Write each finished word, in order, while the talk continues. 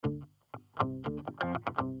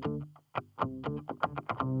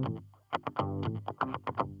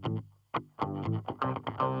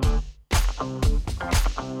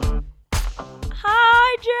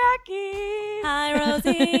Hi, Jackie. Hi,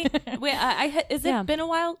 Rosie. Wait, is it been a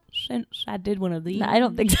while since I did one of these? No, I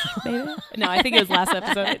don't think so. Maybe? No, I think it was last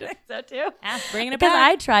episode. I think so too. Bringing it Because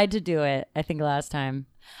back. I tried to do it, I think, last time.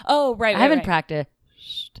 Oh, right. I haven't right. practiced.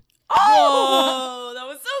 Oh, that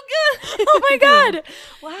was so good. Oh my God.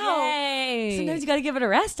 Wow. Yay. Sometimes you got to give it a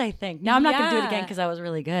rest, I think. No, I'm not going to do it again Yeah. because that was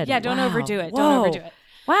really good. Yeah, don't Wow. overdo it. Whoa. Don't overdo it.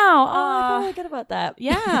 Wow. Oh, I feel really good about that.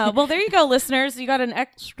 Yeah. Well, there you go, listeners. You got an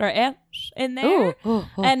extra S in there. Ooh.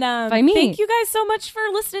 And By me. thank you guys so much for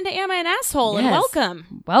listening to Am I an Asshole? And Yes.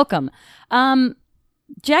 welcome. Welcome.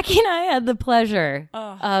 Jackie and I had the pleasure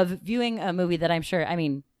Oh. of viewing a movie that I'm sure,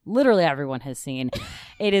 literally everyone has seen.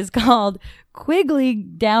 It is called Quigley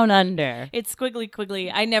Down Under. It's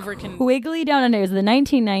Squiggly. I never can. Quigley Down Under is the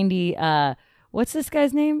 1990, what's this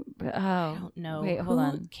guy's name? Oh, I don't know. Wait, hold Who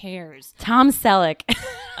on. cares? Tom Selleck.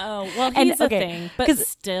 Oh, well, And, he's a okay, thing, but 'cause,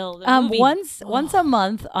 still. the movie- once a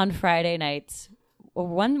month on Friday nights, or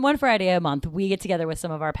one Friday a month, we get together with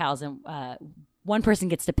some of our pals, and one person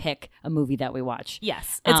gets to pick a movie that we watch.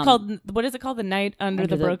 Yes. It's called, what is it called? The Night Under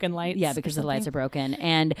the Broken Lights? Yeah, because the lights are broken.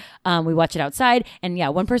 And we watch it outside. And yeah,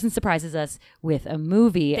 one person surprises us with a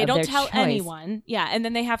movie. They of don't their tell choice. anyone. Yeah. And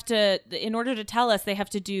then they have to, in order to tell us, they have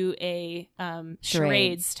to do a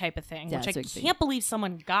charades type of thing, Yeah, which I so can't believe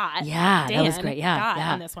someone got. Yeah, that was Dan great. Yeah, got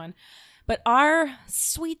yeah. on this one. But our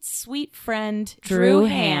sweet, sweet friend, Drew Drew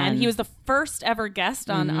Han. Han, he was the first ever guest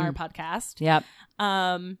on our podcast. Yep.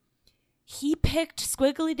 He picked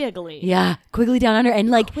Squiggly Diggly. Yeah, Quigley Down Under, and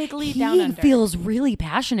like Quigley he Down Under. feels really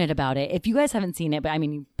passionate about it. If you guys haven't seen it, but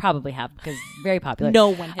you probably have because it's very popular. No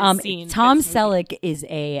one has seen Tom this movie. Selleck is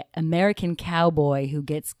a American cowboy who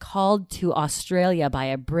gets called to Australia by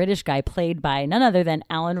a British guy played by none other than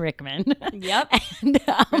Alan Rickman. Yep. And,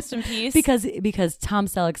 Rest in peace. Because Tom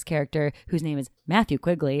Selleck's character, whose name is Matthew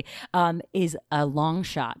Quigley, is a long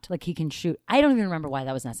shot. Like he can shoot. I don't even remember why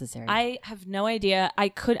that was necessary. I have no idea. I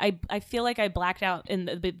feel like I blacked out in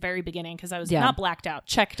the very beginning because I was not blacked out,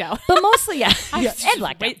 checked out. but mostly, yeah, I yeah, was and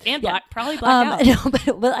blacked out. and Yeah. black, probably blacked out. No,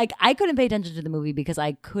 but like I couldn't pay attention to the movie because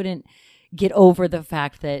I couldn't get over the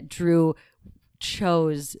fact that Drew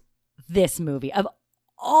chose this movie of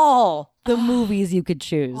all the movies you could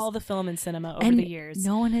choose. All the film and cinema over and the years.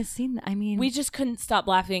 no one has seen that. I mean, We just couldn't stop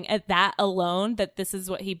laughing at that alone, that this is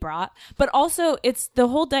what he brought. But also it's the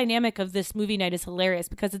whole dynamic of this movie night is hilarious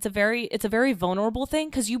because it's a very vulnerable thing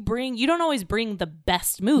because you don't always bring the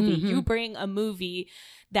best movie. Mm-hmm. You bring a movie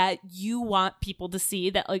that you want people to see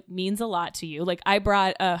that like means a lot to you. Like I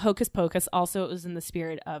brought Hocus Pocus. Also, it was in the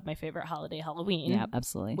spirit of my favorite holiday, Halloween. yeah,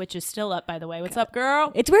 absolutely. Which is still up, by the way. What's up,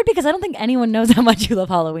 girl? It's weird because I don't think anyone knows how much you love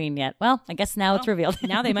Halloween yet. Well, I guess now it's revealed.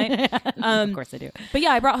 Now they might. Of course they do. But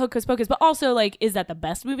yeah, I brought Hocus Pocus. But also, like, is that the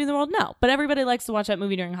best movie in the world? No. But everybody likes to watch that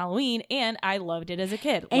movie during Halloween, and I loved it as a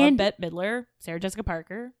kid. And- Loved Bette Midler, Sarah Jessica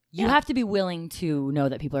Parker. You have to be willing to know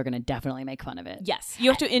that people are going to definitely make fun of it. Yes, you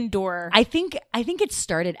have to endure. I think it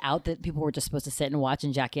started out that people were just supposed to sit and watch,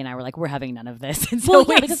 and Jackie and I were like, we're having none of this. And so well,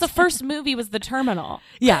 yeah, we because the first movie was The Terminal.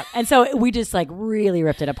 yeah, and so we just like really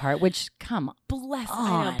ripped it apart. Which I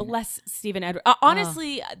know, Bless Stephen Edward.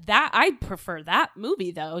 Honestly, that I prefer that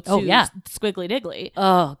movie though to Squiggly Diggly.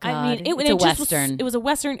 Oh God, I mean, it's a western. It was a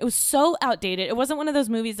western. It was so outdated. It wasn't one of those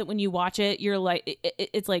movies that when you watch it, you're like,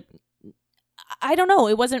 it's like. I don't know.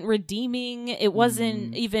 It wasn't redeeming. It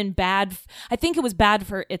wasn't even bad. I think it was bad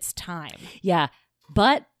for its time. Yeah,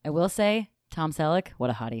 but I will say, Tom Selleck, what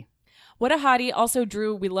a hottie. What a hottie. Also,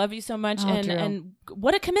 Drew, we love you so much. Oh, Drew. And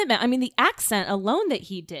what a commitment. I mean, the accent alone that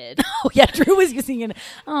he did. Oh yeah, Drew was using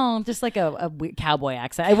just like a weird cowboy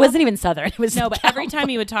accent. It wasn't even Southern. It was No, but every time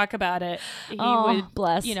he would talk about it, he would,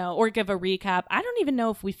 bless. or give a recap. I don't even know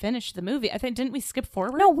if we finished the movie. I think, didn't we skip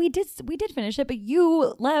forward? No, we did finish it, but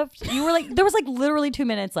you left. You were like, there was like literally 2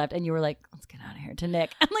 minutes left, and you were like, let's get out of here to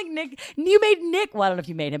Nick. I'm like, Nick, you made Nick. Well, I don't know if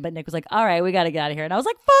you made him, but Nick was like, all right, we got to get out of here. And I was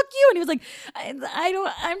like, fuck you. And he was like,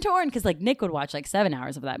 I'm torn because like Nick would watch like 7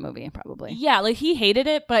 hours of that movie probably. Yeah, like he hated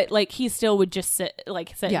it, but like he still would just sit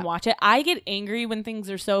and watch it. I get angry when things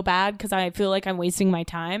are so bad because I feel like I'm wasting my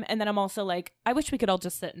time, and then I'm also like, I wish we could all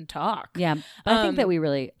just sit and talk. Yeah, but I think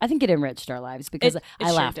that I think it enriched our lives because I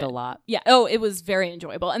sure laughed did. a lot. Yeah. Oh, it was very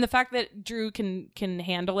enjoyable, and the fact that Drew can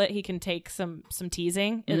handle it, he can take some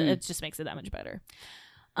teasing. It just makes it that much better.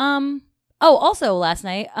 Oh, also last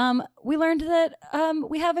night, we learned that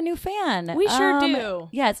we have a new fan. We sure do.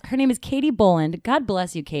 Yes, her name is Katie Boland. God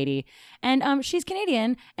bless you, Katie. And she's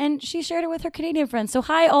Canadian, and she shared it with her Canadian friends. So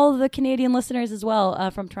hi, all the Canadian listeners as well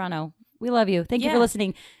from Toronto. We love you. Thank you for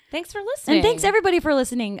listening. Thanks for listening. And thanks everybody for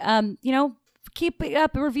listening. Keep it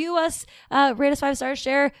up, review us, rate us 5 stars,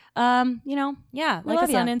 share. Yeah, We like love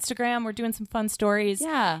us on ya. Instagram. We're doing some fun stories.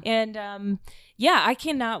 Yeah. And I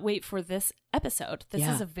cannot wait for this episode. This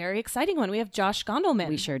Yeah. is a very exciting one. We have Josh Gondelman.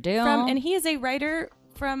 We sure do. And he is a writer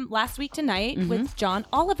from Last Week Tonight with John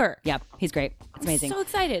Oliver. Yep, he's great. It's amazing. I'm so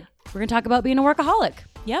excited. We're gonna talk about being a workaholic.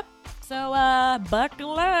 Yep. So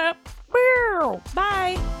buckle up.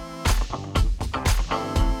 Bye.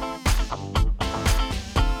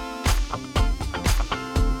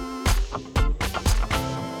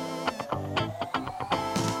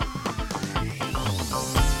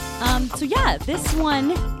 So yeah, this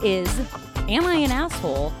one is, am I an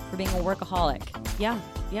asshole for being a workaholic? Yeah.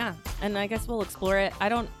 And I guess we'll explore it.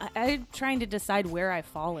 I'm trying to decide where I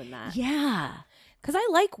fall in that. Yeah. Because I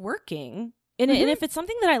like working. And if it's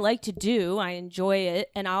something that I like to do, I enjoy it.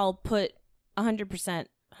 And I'll put 100%,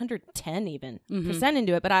 110 even percent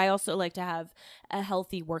into it. But I also like to have a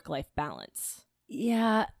healthy work-life balance.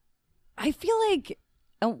 Yeah. I feel like,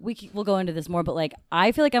 we'll go into this more, but like,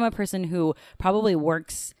 I feel like I'm a person who probably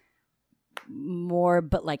works more,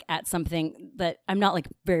 but like at something that I'm not like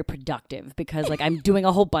very productive because like I'm doing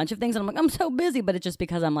a whole bunch of things and I'm like, I'm so busy, but it's just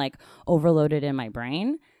because I'm like overloaded in my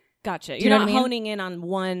brain. Gotcha. you You're know not what I mean? honing in on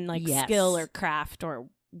one like Yes. skill or craft or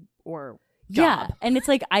Yeah. job. And it's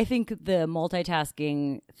like, I think the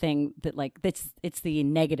multitasking thing that like, it's the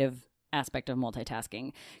negative aspect of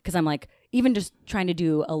multitasking because I'm like, even just trying to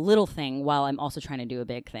do a little thing while I'm also trying to do a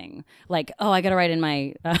big thing. Like, oh, I got to write in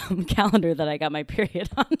my calendar that I got my period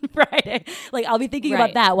on Friday. Like, I'll be thinking about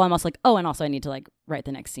Right. that while I'm also like, oh, and also I need to like write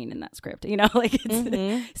the next scene in that script, like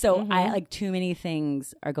it's, so I like too many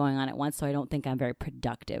things are going on at once. So I don't think I'm very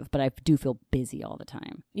productive, but I do feel busy all the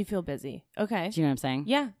time. You feel busy. Okay. Do you know what I'm saying?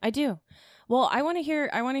 Yeah, I do. Well, I want to hear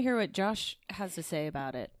what Josh has to say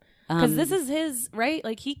about it. Because this is his, right?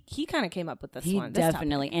 Like, he kind of came up with this He one. This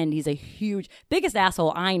definitely, and he's a biggest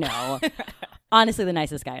asshole I know. Honestly, the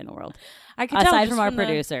nicest guy in the world. I can tell Aside just from our the-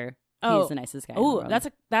 producer, Oh. he's the nicest guy in the Oh, world.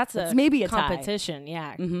 that's It's maybe a tie. competition.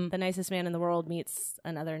 Yeah, Mhm. the nicest man in the world meets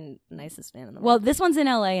another nicest man in the Well, world. this one's in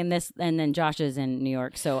LA and then Josh is in New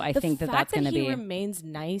York. So I think that's going to he be. remains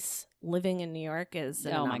nice living in New York is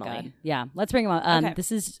an Oh my anomaly. god! Yeah, let's bring him on. Okay.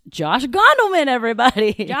 This is Josh Gondelman,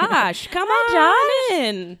 everybody. Josh, come Hi, on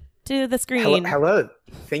in to the screen. Hello.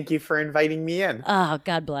 Thank you for inviting me in. Oh,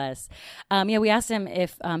 God bless. We asked him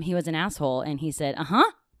if he was an asshole, and he said,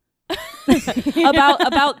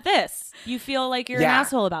 about this. You feel like you're an Yeah.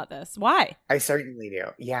 asshole about this. Why? I certainly do.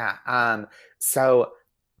 Yeah. So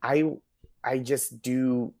I just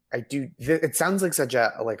do. It sounds like such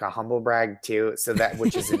a humble brag too. So that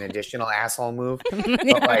which is an additional asshole move. But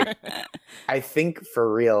like, I think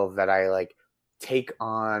for real that I like take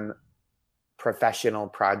on professional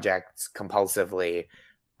projects compulsively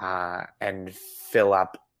and fill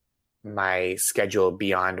up my schedule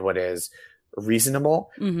beyond what is reasonable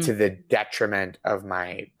Mhm. to the detriment of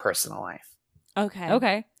my personal life.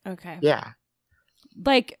 Okay. Okay. Yeah.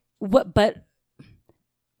 Like what? But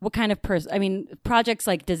what kind of person? I mean, projects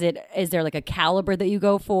like is there like a caliber that you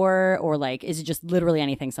go for, or like is it just literally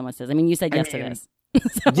anything someone says? I mean, you said I yes to mean, this.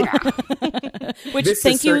 Yeah. Which This is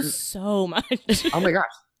thank you certain- so much. Oh my gosh.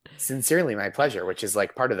 Sincerely my pleasure, which is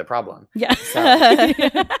like part of the problem. Yeah.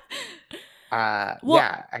 Well-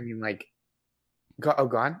 Yeah. I mean, like, go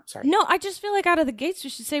on. Sorry. No, I just feel like out of the gates, you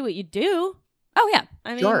should say what you do. Oh yeah.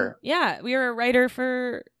 I mean, Sure. yeah, we were a writer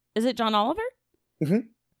for. Is it John Oliver? Mhm.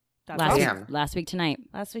 That's Last awesome. am. last week tonight,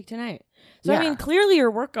 Last week tonight. So I Yeah. mean, clearly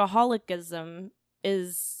your workaholicism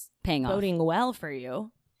is paying off. boding well for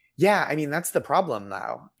you. Yeah. I mean, that's the problem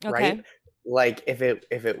though. Okay. Right. Like if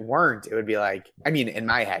it weren't, it would be like, I mean, in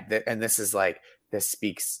my head, and this is like, this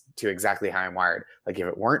speaks to exactly how I'm wired. Like if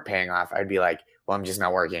it weren't paying off, I'd be like, well, I'm just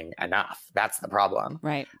not working enough. That's the problem.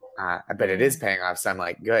 Right. But it is paying off. So I'm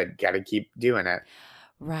like, good, got to keep doing it.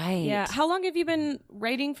 Right. Yeah. How long have you been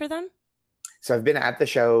writing for them? So I've been at the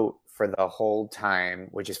show for the whole time,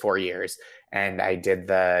 which is 4 years. And I did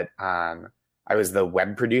I was the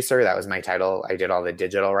web producer. That was my title. I did all the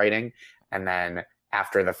digital writing. And then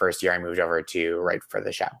after the first year, I moved over to write for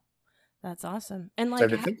the show. That's awesome. And So like, I've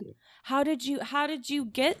been thinking. how did you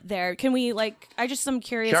get there? Can we like? I'm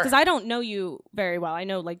curious Sure. because I don't know you very well. I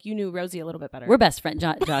know like you knew Rosie a little bit better. We're best friends.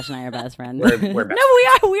 Josh and I are best friends. We're best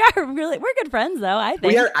No, we are really. We're good friends, though. I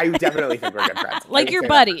think. I definitely think we're good friends. I like would your say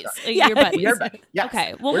that for buddies. sure. Yeah. Your buddies. We are buddies. Yes.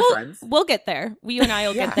 Okay. Well, we're friends. we'll get there. You and I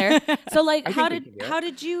will get Yeah. there. So like, I how think we did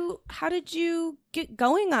can do it. how did you get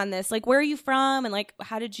going on this? Like, where are you from? And like,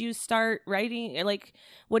 how did you start writing? Or, like,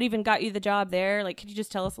 what even got you the job there? Like, could you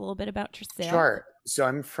just tell us a little bit about yourself? Sure. So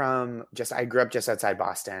I'm from I grew up just outside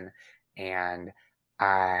Boston, and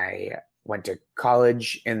I went to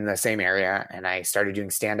college in the same area, and I started doing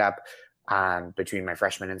stand-up between my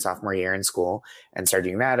freshman and sophomore year in school, and started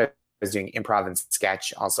doing that. I was doing improv and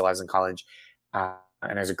sketch also as in college, and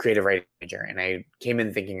I was a creative writing major. And I came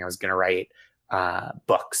in thinking I was going to write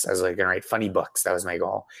books. I was like going to write funny books. That was my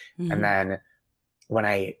goal. Mhm. And then when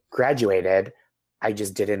I graduated, I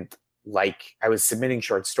just didn't like, I was submitting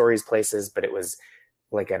short stories places, but it was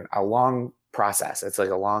like a long process. It's like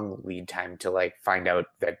a long lead time to like find out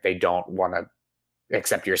that they don't want to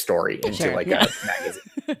accept your story into Sure, like yeah. a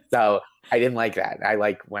magazine. So I didn't like that. I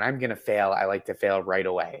like, when I'm going to fail, I like to fail right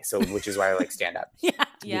away. So, which is why I like stand up.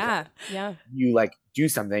 Yeah. Yeah. You like do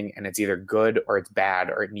something and it's either good or it's bad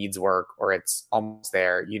or it needs work or it's almost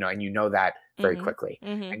there, you know, and you know that very Mhm. quickly,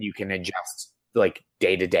 Mhm. and you can adjust like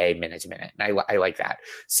day to day, minute to minute. And I like that.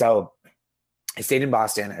 So I stayed in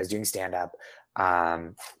Boston. I was doing stand up.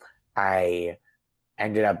 I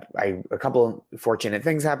ended up, a couple fortunate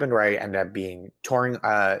things happened where I ended up being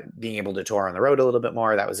able to tour on the road a little bit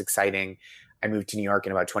more. That was exciting. I moved to New York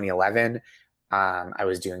in about 2011. I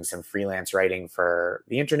was doing some freelance writing for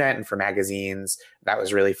the internet and for magazines. That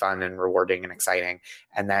was really fun and rewarding and exciting.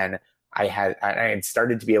 And then I had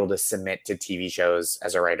started to be able to submit to TV shows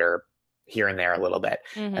as a writer here and there a little bit.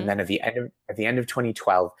 Mhm. And then at the end of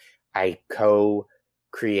 2012, I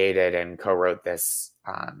co-created and co-wrote this.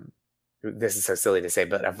 This is so silly to say,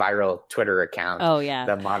 but a viral Twitter account. Oh yeah.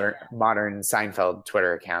 The modern Seinfeld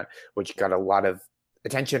Twitter account, which got a lot of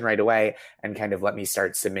attention right away and kind of let me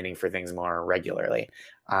start submitting for things more regularly.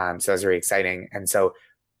 So it was very exciting. And so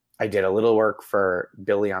I did a little work for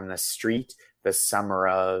Billy on the Street the summer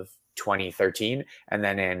of 2013. And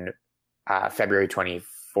then in February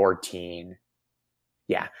 2014,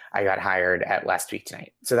 I got hired at Last Week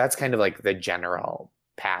Tonight. So that's kind of like the general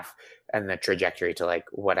path and the trajectory to like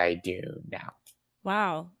what I do now.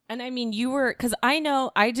 Wow. And I mean, because I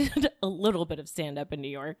know I did a little bit of stand up in New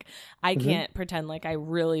York. I Mhm. can't pretend like I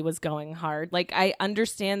really was going hard. Like, I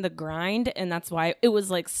understand the grind, and that's why it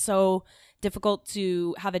was like so difficult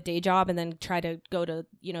to have a day job and then try to go to,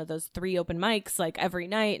 those 3 open mics like every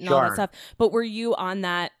night and all that Sure. stuff. But were you on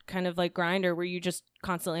that kind of like grind, or were you just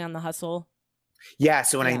constantly on the hustle? Yeah.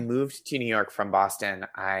 So when Yeah. I moved to New York from Boston,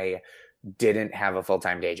 I didn't have a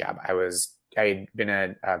full-time day job. I'd been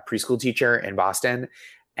a preschool teacher in Boston,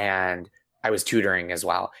 and I was tutoring as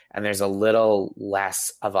well. And there's a little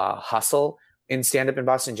less of a hustle in stand-up in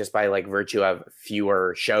Boston just by like virtue of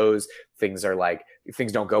fewer shows. Things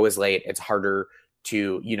don't go as late. It's harder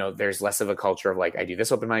to, there's less of a culture of like, I do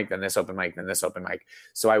this open mic, then this open mic, then this open mic.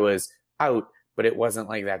 So I was out, but it wasn't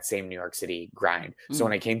like that same New York City grind. So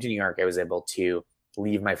when I came to New York, I was able to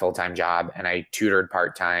leave my full-time job, and I tutored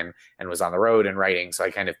part-time and was on the road and writing. So I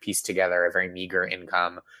kind of pieced together a very meager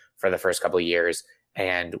income for the first couple of years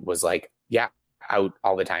and was like, out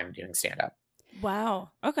all the time doing stand-up.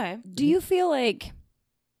 Wow. Okay. Do you feel like,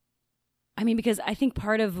 I mean, because I think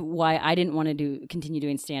part of why I didn't want to continue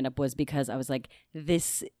doing stand up was because I was like,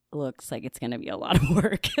 this looks like it's going to be a lot of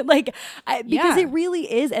work. Because Yeah. it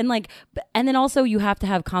really is. And and then also you have to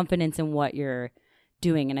have confidence in what you're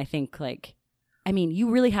doing. And I think you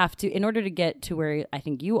really have to, in order to get to where I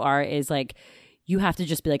think you are, is like, you have to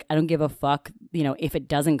just be like, I don't give a fuck, if it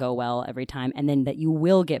doesn't go well every time, and then that you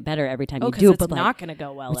will get better every time you do. It's But not going to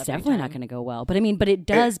go well. it's every definitely not time. going to go well. But but it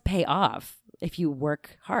does pay off if you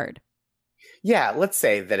work hard. Yeah, let's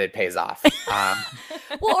say that it pays off.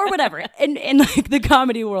 Well, or whatever. In like the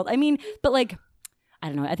comedy world. I mean, but like, I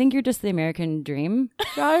don't know. I think you're just the American dream,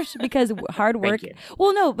 Josh, because hard work. Thank you.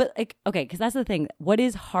 Well, no, but like, okay, because that's the thing. What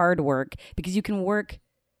is hard work? Because you can work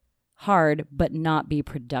hard but not be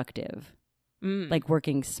productive. Like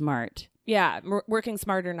working smart. Yeah, working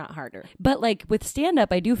smarter, not harder. But like with stand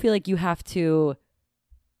up, I do feel like you have to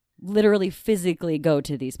literally physically go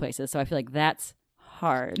to these places. So I feel like that's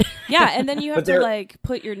hard. Yeah, and then you have But to there- like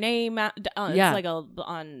put your name out. It's Yeah. like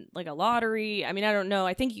on a lottery. I mean, I don't know.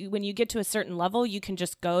 I think when you get to a certain level, you can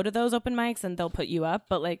just go to those open mics and they'll put you up.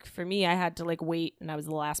 But like for me, I had to like wait, and I was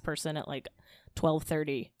the last person at like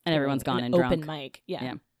 12:30, And everyone's gone and open drunk. mic.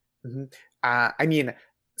 Yeah. Yeah. I mean,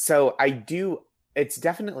 so I do. It's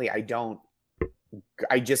definitely I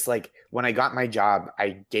just like when I got my job,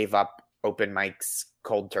 I gave up open mics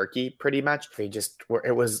cold turkey pretty much. They just were.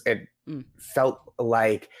 It felt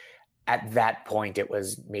like at that point it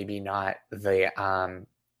was maybe not the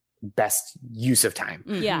best use of time.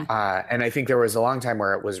 Yeah. And I think there was a long time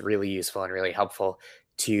where it was really useful and really helpful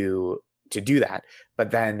to do that. But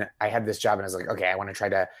then I had this job and I was like, okay, I want to try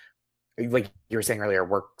to, like you were saying earlier,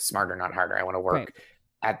 work smarter, not harder. I want to work Right.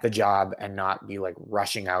 at the job and not be like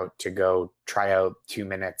rushing out to go try out 2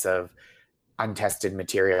 minutes of untested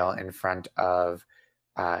material in front of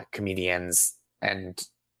comedians and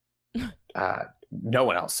no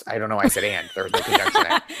one else. I don't know why I said and. There was no conjunction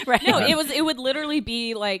there. Right. No, it would literally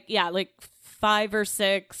be like 5 or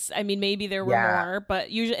 6. I mean, maybe there were more,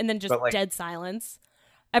 but usually, and then just But, like, dead silence.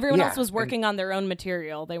 Everyone else was and- working on their own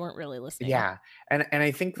material. They weren't really listening. Yeah, and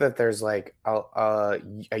I think that there's like a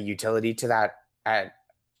utility to that.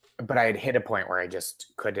 But I had hit a point where I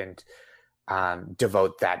just couldn't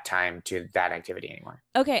devote that time to that activity anymore.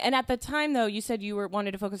 Okay, and at the time though, you said you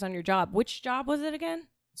wanted to focus on your job. Which job was it again?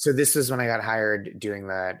 So this is when I got hired doing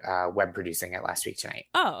the web producing at Last Week Tonight.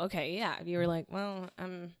 Oh, okay, yeah. You were like, well,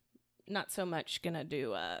 I'm not so much gonna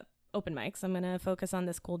do open mics. I'm gonna focus on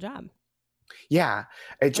this cool job. Yeah,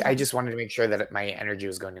 I Okay. just wanted to make sure that my energy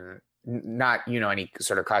was going to not any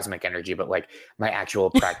sort of cosmic energy, but like my actual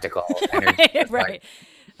practical energy Right. was, Right. like,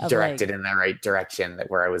 Of, directed like- in the right direction, that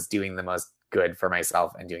where I was doing the most good for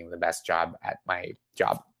myself and doing the best job at my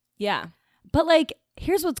job. Yeah. But like,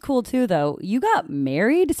 here's what's cool too, though. You got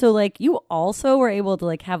married, so like, you also were able to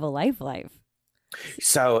like have a life.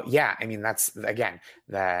 So yeah, I mean, that's again,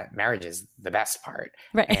 the marriage is the best part.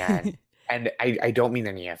 Right. And and I don't mean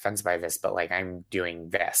any offense by this, but like I'm doing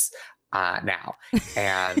this now.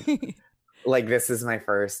 And like this is my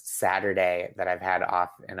first Saturday that I've had off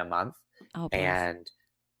in a month. Oh, bless. And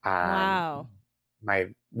Wow.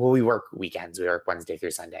 we work weekends. We work Wednesday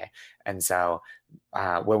through Sunday. And so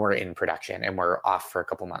when we're in production and we're off for a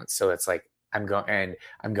couple months, so it's like I'm going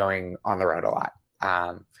on the road a lot.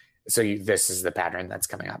 So this is the pattern that's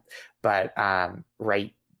coming up. But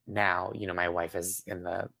right now, my wife is in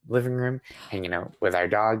the living room hanging out with our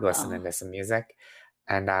dog, listening to some music.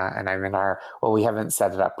 And I'm in we haven't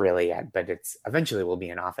set it up really yet, but it's eventually will be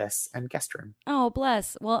an office and guest room. Oh,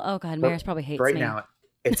 bless. Well, oh God, But Maris probably hates Right me. now,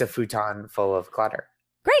 it's a futon full of clutter.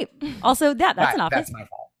 Great. Also, that's an office. That's my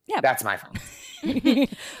fault. Yeah. That's my fault.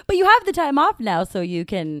 But you have the time off now, so you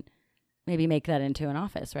can maybe make that into an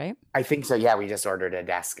office, right? I think so. Yeah, we just ordered a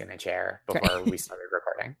desk and a chair before we started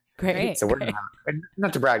recording. Great. So we're gonna have,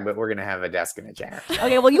 not to brag, but we're gonna have a desk and a chair.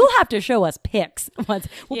 Okay, well, you'll have to show us pics once.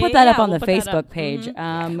 We'll Yeah, put that yeah, up on we'll the put that up. Facebook page.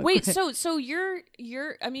 Mhm. Wait, so your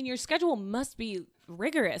I mean, your schedule must be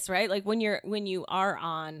rigorous, right? Like when you are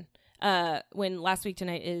on when Last Week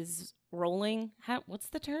Tonight is rolling, what's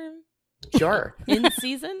the term? Sure. In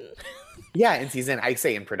season? Yeah, in season. I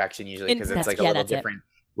say in production usually because it's like a little that's it. different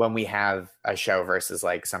when we have a show versus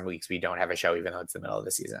like some weeks we don't have a show, even though it's the middle of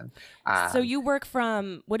the season. So you work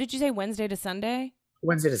from, what did you say, Wednesday to Sunday?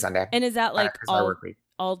 Wednesday to Sunday. And is that like is our work week.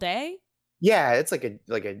 all day? Yeah, it's like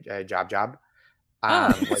a job.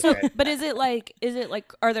 Oh, Like so, a- but is it like,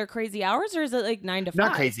 are there crazy hours or is it like 9 to 5?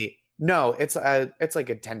 not crazy. No, it's like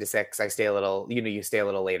a 10 to 6. I stay a little, you stay a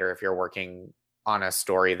little later if you're working on a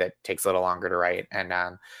story that takes a little longer to write. And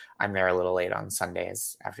I'm there a little late on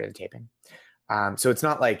Sundays after the taping. So it's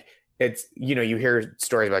not like it's, you hear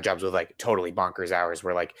stories about jobs with like totally bonkers hours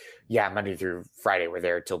where like, yeah, Monday through Friday, we're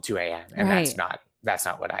there till 2 a.m. And Right. that's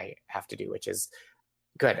not what I have to do, which is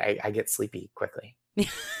good. I get sleepy quickly.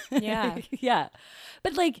 Yeah. Yeah.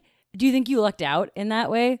 But like, do you think you lucked out in that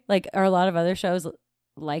way? Like, are a lot of other shows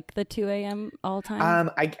like the 2 a.m. all time?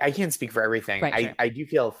 I can't speak for everything. Right, sure. I do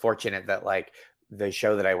feel fortunate that like the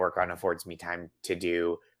show that I work on affords me time to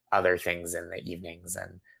do other things in the evenings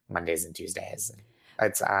and Mondays and Tuesdays. And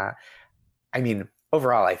it's I mean,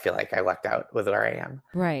 overall I feel like I lucked out with where I am.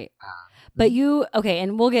 Right. But okay,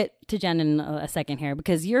 and we'll get to Jen in a second here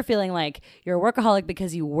because you're feeling like you're a workaholic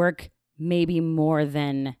because you work maybe more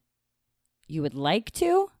than you would like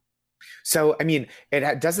to. So, I mean,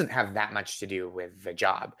 it doesn't have that much to do with the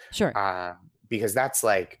job. Sure. Because that's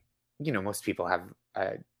like, most people have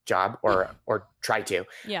a job or try to,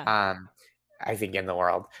 Yeah. I think, in the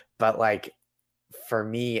world. But like, for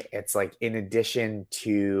me, it's like, in addition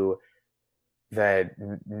to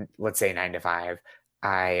let's say 9 to 5,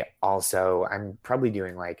 I'm probably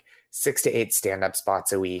doing like 6 to 8 stand-up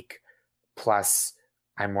spots a week. Plus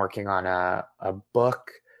I'm working on a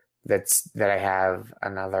book that I have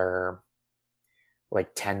another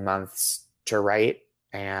like 10 months to write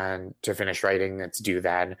and to finish writing. That's due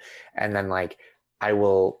then. And then like, I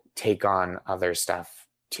will take on other stuff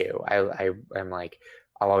too. I'm like,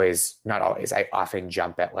 not always, I often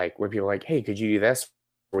jump at like where people are like, hey, could you do this?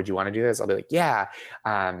 Would you want to do this? I'll be like, yeah.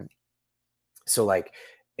 So like,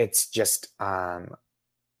 it's just,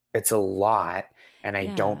 it's a lot and I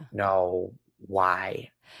Yeah. don't know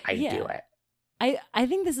why I Yeah. do it. I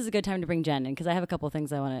think this is a good time to bring Jen in because I have a couple of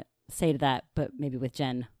things I want to say to that, but maybe with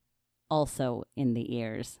Jen also in the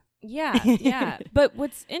ears. Yeah, yeah. But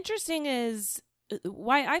what's interesting is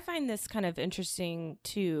why I find this kind of interesting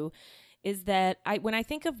too is that when I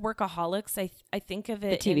think of Workaholics, I think of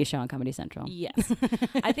it The TV show on Comedy Central. Yes.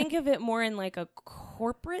 I think of it more in like a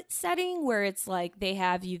corporate setting where it's like they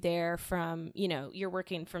have you there from, you know, you're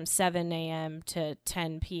working from 7 a.m. to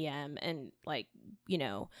 10 p.m. and like, you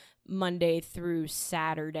know, Monday through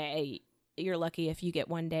Saturday. You're lucky if you get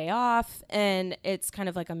one day off, and it's kind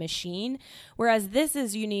of like a machine. Whereas this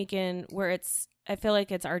is unique in where I feel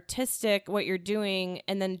like it's artistic what you're doing,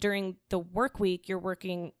 and then during the work week you're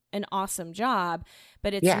working an awesome job,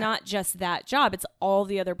 but it's not just that job, it's all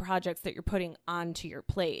the other projects that you're putting onto your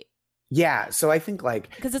plate. Yeah, so I think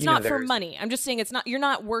like because it's not for money. I'm just saying you're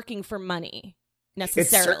not working for money necessarily.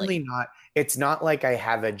 It's certainly not. It's not like I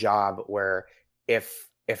have a job where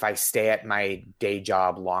if I stay at my day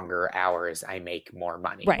job longer hours, I make more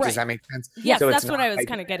money. Right. Does that make sense? Yes, so that's what I was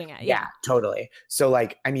kind of getting at. Yeah, totally. So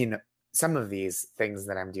like, I mean, some of these things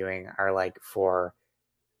that I'm doing are like for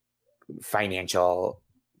financial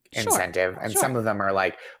incentive, and some of them are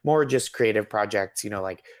like more just creative projects, you know,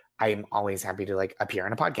 like I'm always happy to like appear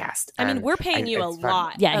on a podcast. I mean, we're paying you a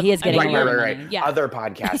lot. Yeah, he is getting a lot of money. Yeah. Other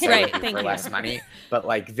podcasts right, I do for less money, but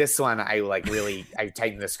like this one, I like really I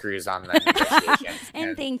tightened the screws on the negotiations.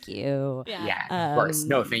 And thank you. Yeah, of course.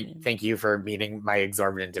 No, thank you for meeting my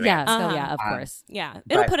exorbitant demands. Yeah, so yeah, of course. Yeah,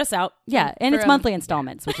 it'll put us out. Yeah, and it's monthly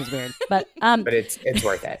installments, which is weird, but it's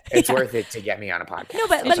worth it. It's worth it to get me on a podcast. No,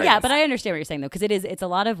 but I understand what you're saying though, because it's a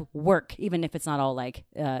lot of work, even if it's not all like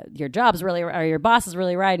your job's really or your boss is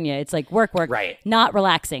really riding you. It's like work. Right. Not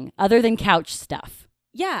relaxing, other than couch stuff.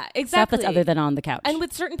 Yeah, exactly. Stuff that's other than on the couch. And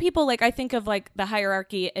with certain people, like I think of like the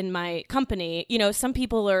hierarchy in my company, you know, some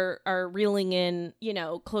people are reeling in, you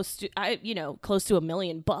know, close to $1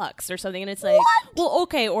 million or something. And it's like, well,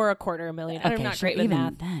 okay. Or $250,000. I'm not great with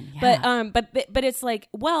math. Then, yeah. But it's like,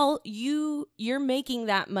 well, you're making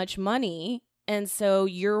that much money. And so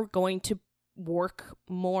you're going to work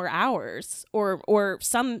more hours or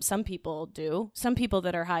some people do. Some people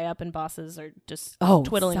that are high up and bosses are just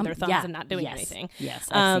twiddling their thumbs and not doing anything. Yes,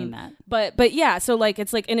 I've seen that. But yeah, so like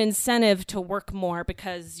it's like an incentive to work more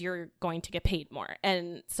because you're going to get paid more.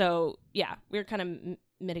 And so yeah, we're kind of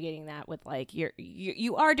mitigating that with like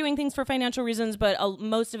you are doing things for financial reasons, but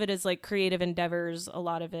most of it is like creative endeavors. A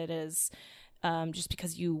lot of it is just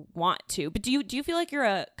because you want to. But do you feel like you're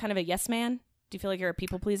a kind of a yes man? Do you feel like you're a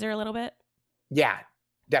people pleaser a little bit? Yeah,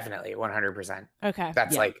 definitely. 100%. Okay.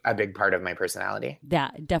 That's like a big part of my personality.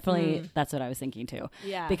 Yeah, definitely. That's what I was thinking too.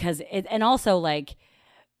 Yeah. Because and also like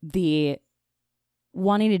the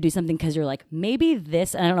wanting to do something because you're like, maybe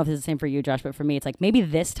this, and I don't know if this is the same for you, Josh, but for me, it's like, maybe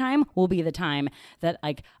this time will be the time that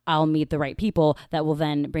like I'll meet the right people that will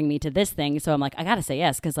then bring me to this thing. So I'm like, I got to say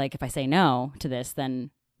yes. Because like if I say no to this,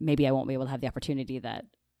 then maybe I won't be able to have the opportunity that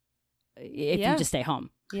if you just stay home.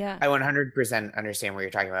 Yeah. I 100% understand what you're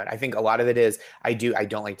talking about. I think a lot of it is I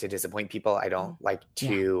don't like to disappoint people. I don't like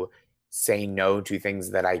to say no to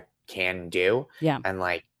things that I can do. Yeah. And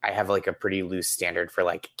like I have like a pretty loose standard for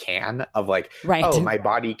like can of like, right. Oh, my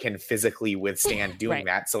body can physically withstand doing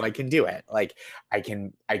that. So I can do it. Like I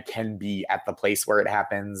can be at the place where it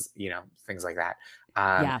happens, you know, things like that.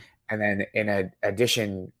 And then in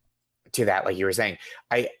addition to that, like you were saying,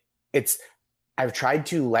 I've tried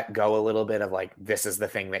to let go a little bit of like, this is the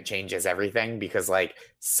thing that changes everything because like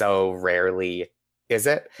so rarely is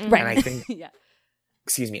it. Right. And I think,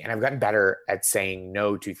 excuse me. And I've gotten better at saying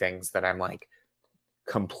no to things that I'm like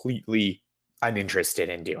completely uninterested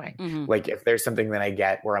in doing. Mm-hmm. Like if there's something that I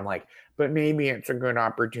get where I'm like, but maybe it's a good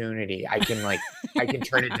opportunity. I can like, I can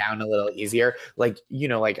turn it down a little easier. Like, you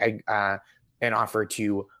know, like an offer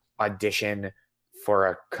to audition for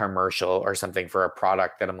a commercial or something for a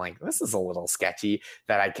product that I'm like, this is a little sketchy,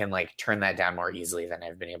 that I can like turn that down more easily than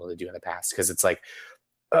I've been able to do in the past. Cause it's like,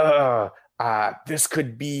 this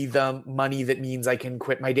could be the money that means I can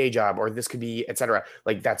quit my day job, or this could be, et cetera.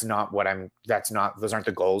 Like, those aren't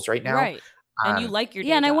the goals right now. Right. And you like your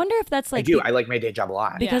day and job. I wonder if that's like I do. I like my day job a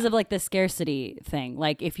lot. Because of like the scarcity thing.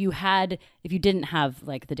 Like if you didn't have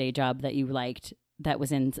like the day job that you liked, that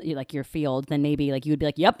was in like your field, then maybe like you would be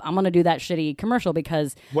like, yep, I'm going to do that shitty commercial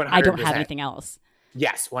because 100%. I don't have anything else.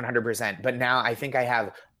 Yes, 100%. But now I think I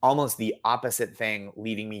have almost the opposite thing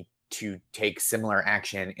leading me to take similar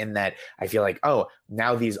action, in that I feel like, oh,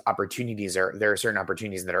 now there are certain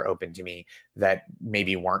opportunities that are open to me that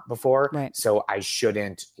maybe weren't before. Right. So I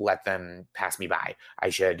shouldn't let them pass me by. I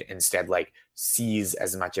should instead like seize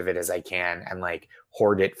as much of it as I can and like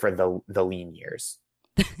hoard it for the lean years.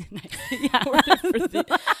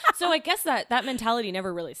 So I guess that mentality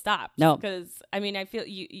never really stopped. No, because I mean, I feel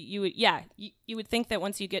you would think that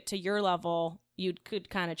once you get to your level, you could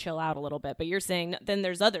kind of chill out a little bit. But you're saying then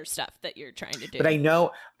there's other stuff that you're trying to do. But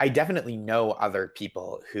I definitely know other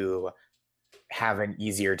people who have an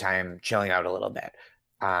easier time chilling out a little bit.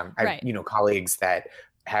 I've, Right. colleagues that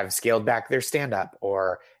have scaled back their stand-up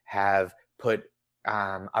or have put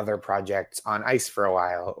other projects on ice for a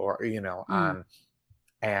while, or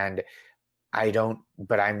and I don't,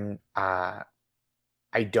 but I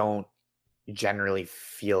don't generally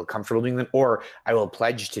feel comfortable doing them, or I will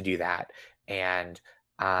pledge to do that, and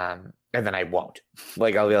then I won't.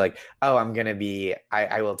 Like, I'll be like, oh,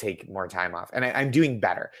 I will take more time off, and I'm doing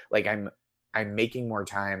better. Like, I'm making more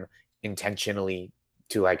time intentionally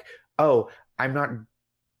to, like, oh,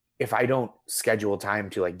 if I don't schedule time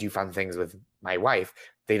to, like, do fun things with my wife,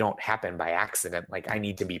 they don't happen by accident. Like, I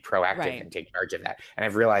need to be proactive Right. and take charge of that. And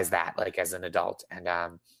I've realized that, like, as an adult, and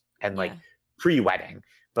like Yeah. pre-wedding,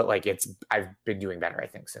 but like I've been doing better, I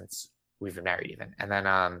think, since we've been married even. And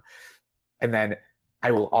then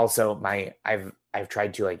I will also, I've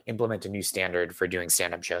tried to, like, implement a new standard for doing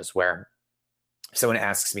stand-up shows, where if someone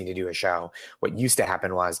asks me to do a show, what used to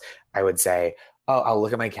happen was I would say, oh, I'll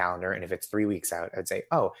look at my calendar, and if it's 3 weeks out, I'd say,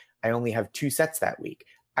 oh, I only have 2 sets that week.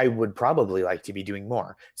 I would probably like to be doing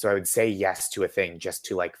more. So I would say yes to a thing just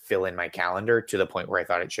to, like, fill in my calendar to the point where I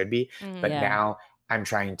thought it should be. Mhm. But Yeah. now I'm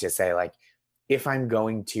trying to say, like, if I'm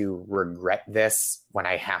going to regret this when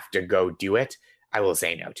I have to go do it, I will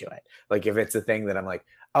say no to it. Like, if it's a thing that I'm like,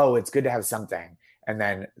 oh, it's good to have something, and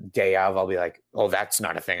then day of, I'll be like, oh, that's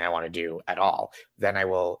not a thing I want to do at all, then I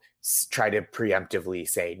will try to preemptively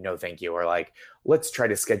say no, thank you. Or, like, let's try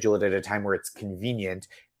to schedule it at a time where it's convenient,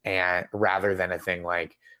 and rather than a thing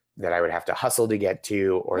like that I would have to hustle to get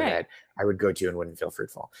to, or Right. that I would go to and wouldn't feel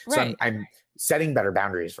fruitful. So Right. I'm setting better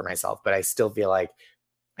boundaries for myself, but I still feel like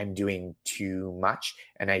I'm doing too much,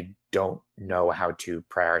 and I don't know how to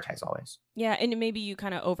prioritize always. Yeah, and maybe you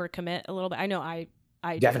kind of overcommit a little bit. I know I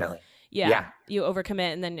do. Definitely. Yeah, you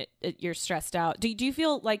overcommit, and then you're stressed out. Do you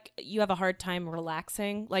feel like you have a hard time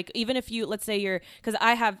relaxing? Like, even if you, let's say because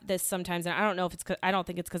I have this sometimes, and I don't know if I don't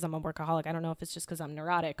think it's because I'm a workaholic. I don't know if it's just because I'm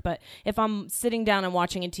neurotic. But if I'm sitting down and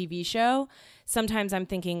watching a TV show, sometimes I'm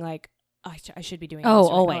thinking, like, oh, I should be doing. Oh, this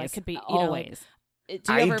right now. always. I could be. Always.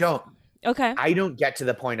 Do you ever, Okay. I don't get to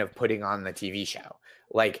the point of putting on the TV show.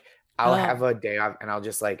 Like, I'll have a day off, and I'll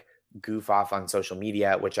just, like, goof off on social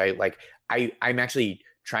media, which I like. I'm actually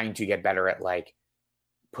trying to get better at, like,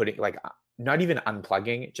 putting, like, not even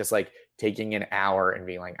unplugging, just, like, taking an hour and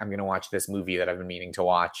being like, I'm going to watch this movie that I've been meaning to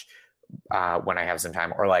watch when I have some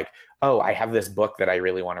time. Or, like, oh, I have this book that I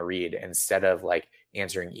really want to read. Instead of, like,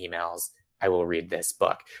 answering emails, I will read this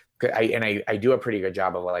book. I do a pretty good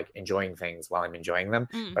job of, like, enjoying things while I'm enjoying them,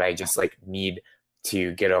 but I just, like, need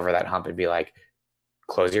to get over that hump and be like,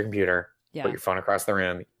 close your computer, Yeah. put your phone across the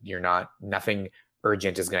room. Nothing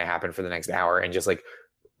urgent is going to happen for the next hour, and just, like,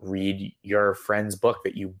 read your friend's book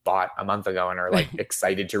that you bought a month ago and are, like,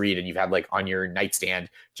 excited to read, and you've had, like, on your nightstand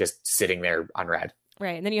just sitting there unread.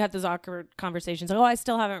 Right, and then you have those awkward conversations. Like, oh, I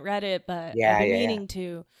still haven't read it, but I've been meaning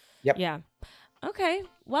to. Yep. Yeah. Okay.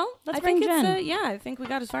 Well, Let's I bring think it's Jen. I think we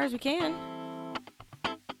got as far as we can.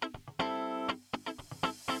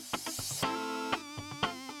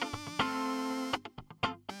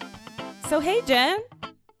 So, hey, Jen,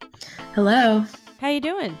 Hello. how you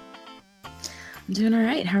doing? I'm doing all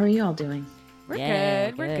right. How are you all doing? We're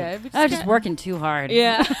Yeah, good. We're good. We I was just got- working too hard.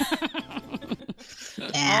 Yeah.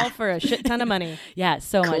 Yeah. All for a shit ton of money. Yeah,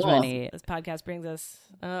 so much Cool. money. This podcast brings us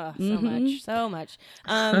so Mhm. much.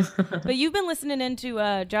 But you've been listening into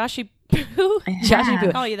Joshy Poo. Joshy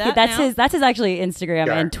Poo. Call you that That's now? his actually Instagram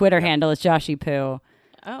Sure. and Twitter handle is Joshy Poo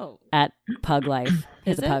Oh. at Pug Life.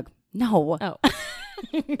 Is He's a it? pug. No. Oh.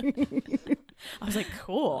 I was like,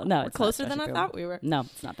 cool. No, We're it's not closer than Joshy I Poo. thought we were. No,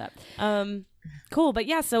 it's not that. Cool. But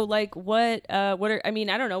yeah, so like what are, I mean,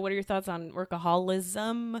 I don't know, what are your thoughts on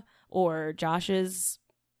workaholism or Josh's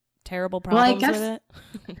terrible Well, I problems guess-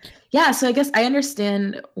 with it? Yeah, so I guess I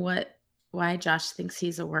understand why Josh thinks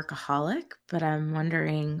he's a workaholic, but I'm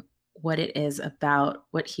wondering what it is about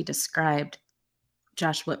what he described.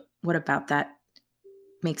 Josh, what about that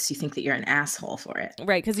makes you think that you're an asshole for it?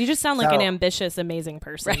 Right, because you just sound like an So- ambitious, amazing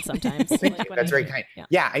person Right. sometimes. Thank Like you. when That's I- very kind. Yeah.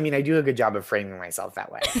 Yeah, I mean, I do a good job of framing myself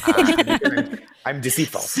that way. I'm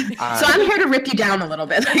deceitful. So I'm here to rip you down a little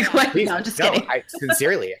bit. Like, what? Please, No, I'm just no, kidding.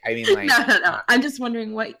 sincerely, I mean, like, No. I'm just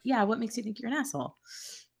wondering what makes you think you're an asshole?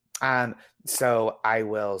 So I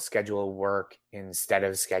will schedule work instead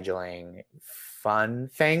of scheduling fun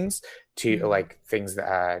things to Mhm. like things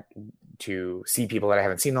to see people that I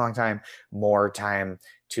haven't seen in a long time, more time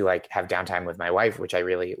to like have downtime with my wife, which I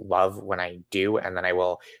really love when I do. And then I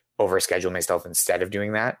will overschedule myself instead of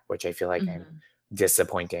doing that, which I feel like I'm Mhm.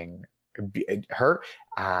 disappointing her.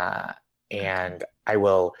 And I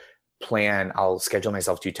will I'll schedule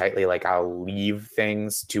myself too tightly. Like I'll leave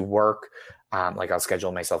things to work Like I'll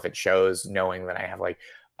schedule myself at shows knowing that I have like,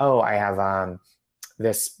 oh, I have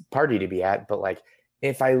this party to be at, but like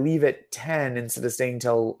if I leave at 10 instead of staying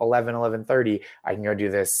till 11:30, I can go do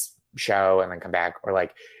this show and then come back. Or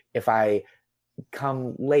like if I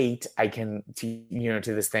come late, I can to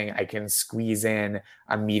this thing, I can squeeze in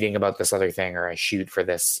a meeting about this other thing or a shoot for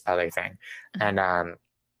this other thing.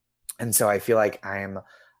 And so I feel like I'm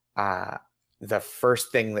the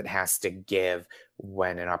first thing that has to give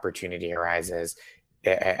when an opportunity arises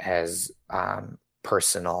as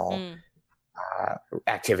personal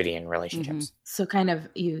activity and relationships. So kind of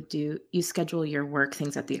you schedule your work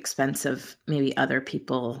things at the expense of maybe other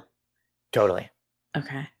people. Totally.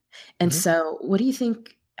 Okay. And so what do you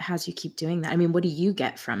think has you keep doing that? I mean, what do you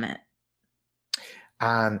get from it?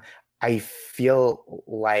 I feel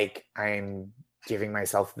like I'm giving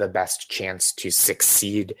myself the best chance to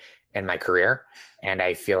succeed in my career. And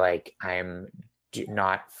I feel like I'm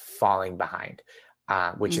not falling behind,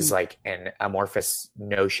 which is like an amorphous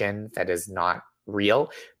notion that is not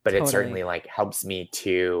real, but it certainly like helps me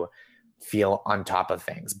to feel on top of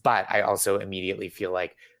things. But I also immediately feel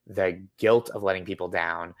like the guilt of letting people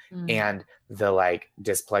down and the like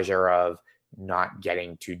displeasure of not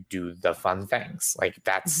getting to do the fun things. Like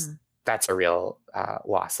that's a real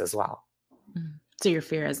loss as well. So your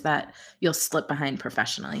fear is that you'll slip behind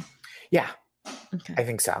professionally. Yeah. Okay. I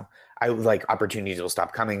think so. I like opportunities will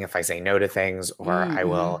stop coming if I say no to things, or I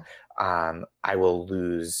will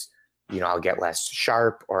lose, I'll get less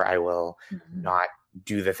sharp, or I will not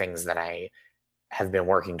do the things that I have been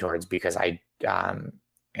working towards because I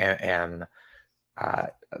am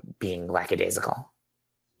being lackadaisical.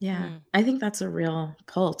 Yeah. I think that's a real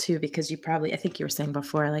pull too, because I think you were saying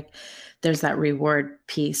before, like there's that reward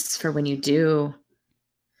piece for when you do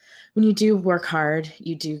work hard,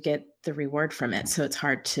 you do get the reward from it. So it's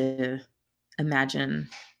hard to imagine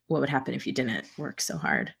what would happen if you didn't work so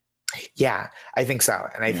hard. Yeah, I think so.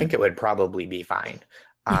 And I think it would probably be fine.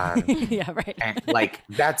 Yeah, right. And like,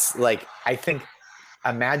 that's like, I think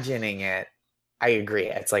imagining it, I agree.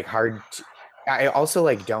 It's like hard. I also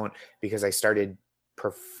like don't, because I started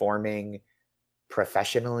performing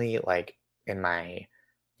professionally, like in my,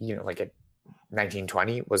 like at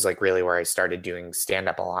 1920 was like really where I started doing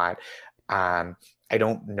stand-up a lot. I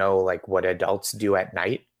don't know like what adults do at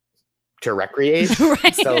night to recreate.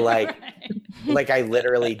 Right. So like, like I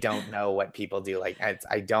literally don't know what people do. Like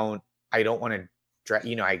I don't want to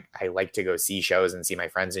I like to go see shows and see my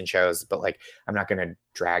friends in shows, but like, I'm not going to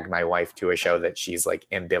drag my wife to a show that she's like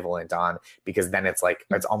ambivalent on, because then it's like,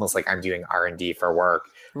 it's almost like I'm doing R&D for work.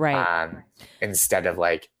 Right. Instead of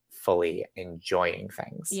like fully enjoying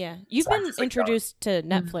things. Yeah. You've been introduced to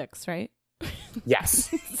Netflix, right?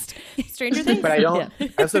 Yes. Stranger Things. But I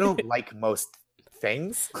also don't like most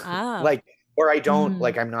things. Like, or I don't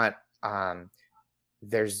like, I'm not,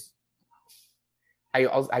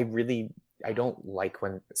 I don't like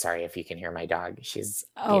when, sorry if you can hear my dog. She's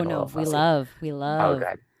we love. Oh,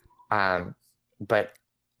 good. But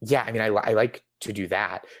yeah, I mean, I like to do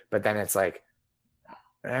that, but then it's like,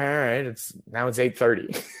 all right, it's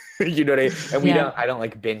 8:30. You know what I mean? And I don't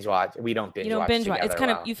like binge watch. We don't binge watch. It's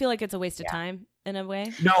kind of, you feel like it's a waste of time in a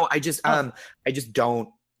way. No, I just don't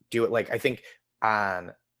do it. Like, I think,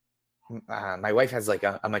 my wife has like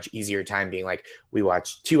a much easier time being like, we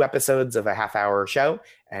watch 2 episodes of a half-hour show,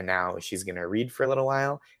 and now she's going to read for a little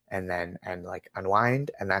while and like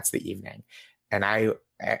unwind. And that's the evening. And I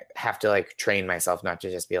have to like train myself not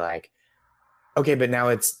to just be like, okay, but now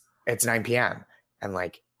it's 9 p.m. And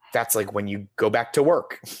like, that's like when you go back to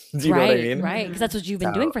work. Do you know what I mean? Right. Because that's what you've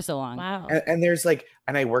been doing for so long. Wow. And there's like,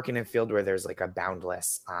 and I work in a field where there's like a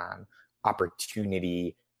boundless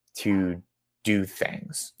opportunity to do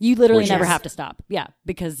things. You literally never have to stop. Yeah.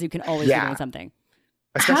 Because you can always be doing something.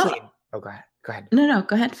 Especially, go ahead. No,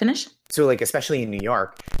 go ahead. Finish. So like, especially in New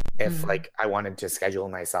York, if like I wanted to schedule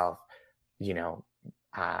myself,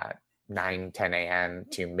 9, 10 a.m.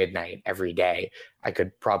 to midnight every day, I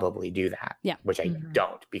could probably do that. Yeah. Which I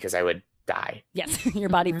don't, because I would die. Yes. Your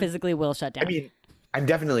body physically will shut down. I mean, I'm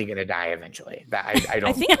definitely going to die eventually. That I don't.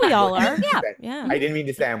 I think we all are. Yeah. I didn't mean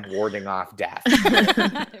to say I'm warding off death.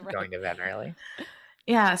 Going to bed early.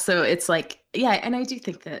 Yeah. So it's like, and I do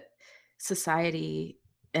think that society,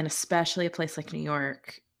 and especially a place like New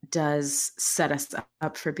York, does set us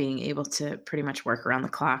up for being able to pretty much work around the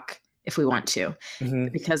clock if we want to,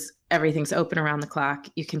 because everything's open around the clock.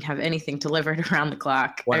 You can have anything delivered around the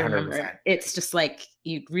clock. 100%. I remember it's just like,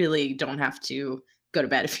 you really don't have to go to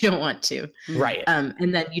bed if you don't want to. Right.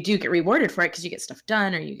 And then you do get rewarded for it because you get stuff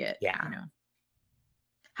done, or you get,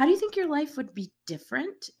 How do you think your life would be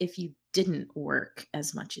different if you didn't work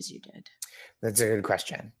as much as you did? That's a good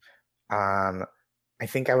question. I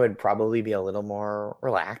think I would probably be a little more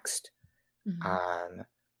relaxed. Mhm.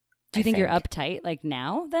 Do you think you're uptight like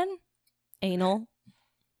now then? Anal.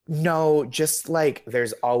 No, just like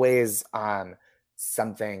there's always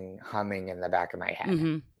something humming in the back of my head.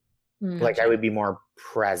 Mhm. Like I would be more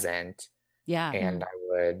present, Yeah. and I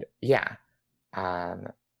would, yeah.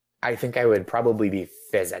 I think I would probably be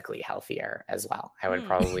physically healthier as well. I would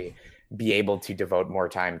probably be able to devote more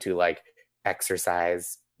time to like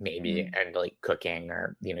exercise, maybe, and like cooking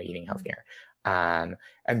or, you know, eating healthier. And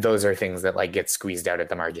those are things that like get squeezed out at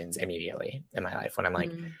the margins immediately in my life when I'm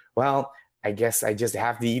like, well, I guess I just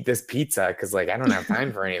have to eat this pizza because like I don't have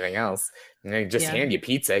time for anything else. And they just hand you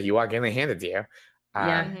pizza, you walk in, they hand it to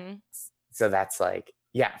you. So that's like,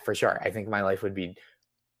 yeah, for sure. I think my life would be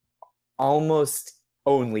almost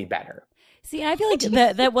only better. See, I feel like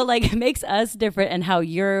that what like makes us different and how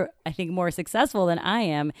you're, I think, more successful than I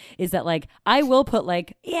am is that like I will put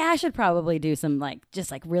like, yeah, I should probably do some like just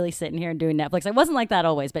like really sitting here and doing Netflix. I wasn't like that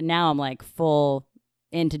always, but now I'm like full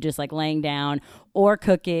into just like laying down or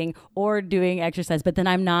cooking or doing exercise. But then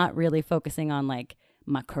I'm not really focusing on like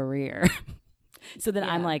my career. So then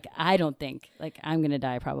I'm like, I don't think like I'm gonna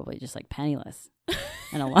die probably just like penniless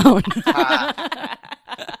and alone.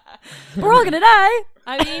 We're all gonna die.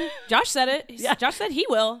 I mean, Josh said it. Josh said he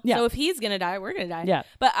will. Yeah. So if he's gonna die, we're gonna die. Yeah.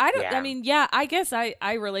 But I don't. Yeah. I mean, I guess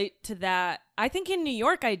I relate to that. I think in New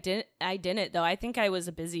York I didn't though. I think I was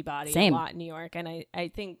a busybody Same. a lot in New York, and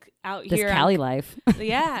I think out This here Cali life.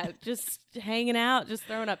 just hanging out, just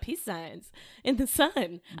throwing up peace signs in the sun. I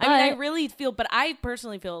mean, But- I really feel, but I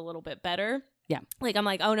personally feel a little bit better. Yeah. Like I'm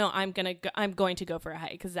like, oh no, I'm going to go for a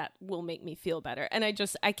hike because that will make me feel better. And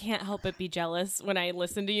I can't help but be jealous when I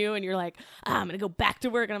listen to you and you're like, I'm gonna go back to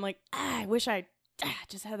work, and I'm like, I wish I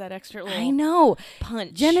just had that extra little I know.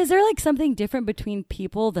 punch. Jen, is there like something different between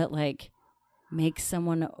people that like makes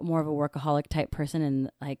someone more of a workaholic type person and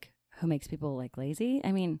like who makes people like lazy?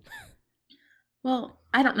 I mean, Well,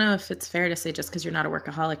 I don't know if it's fair to say just because you're not a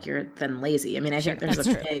workaholic, you're then lazy. I mean, I think there's that's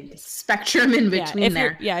a true. big spectrum in between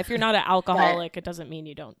there. If you're not an alcoholic, it doesn't mean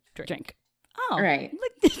you don't drink. oh, Right.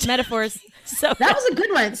 look- Metaphors. So That was a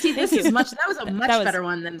good one. See, this is much. That was a much That was better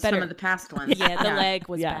one than some better. of the past ones. Yeah, the leg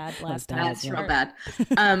was Yeah. bad last That time. That's Yeah. real bad.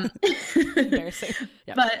 Embarrassing.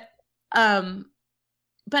 Yeah.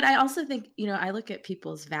 But I also think, you know, I look at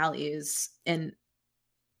people's values and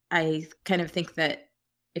I kind of think that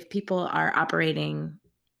if people are operating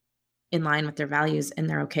in line with their values and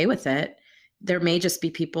they're okay with it, there may just be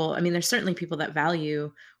people, I mean, there's certainly people that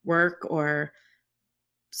value work or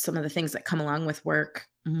some of the things that come along with work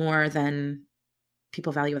more than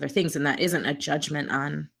people value other things. And that isn't a judgment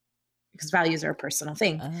on, because values are a personal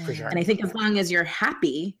thing. For sure. And I think as long as you're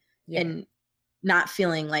happy Yeah. and not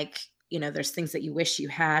feeling like, you know, there's things that you wish you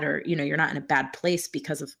had, or, you know, you're not in a bad place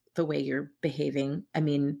because of the way you're behaving, I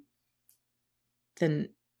mean, then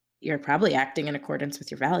you're probably acting in accordance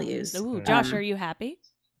with your values. Ooh, Josh, Um, are you happy?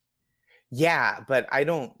 Yeah, but I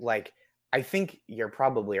don't like, I think you're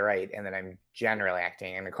probably right, and that I'm generally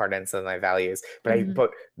acting in accordance with my values, but Mhm.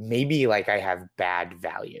 but maybe like I have bad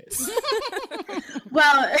values.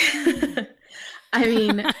 Well, I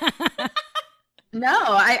mean, no,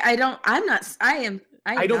 I don't, I'm not,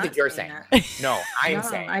 I don't think you're saying that. No, I am No,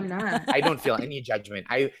 saying I'm not. I don't feel any judgment.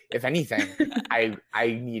 If anything, I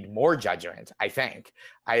need more judgment. I think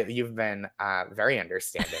you've been very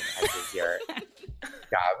understanding as is your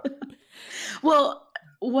job. Well,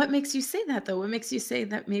 what makes you say that though? What makes you say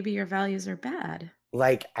that maybe your values are bad?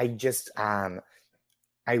 Like I just I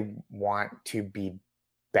want to be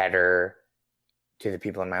better to the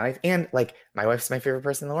people in my life, and like my wife's my favorite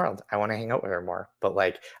person in the world. I want to hang out with her more, but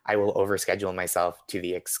like I will overschedule myself to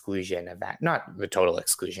the exclusion of that. Not the total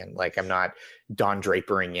exclusion. Like I'm not Don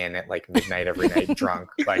Drapering in at like midnight every night drunk.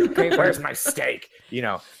 Like where's my steak? You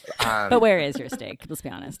know. but where is your steak? Let's be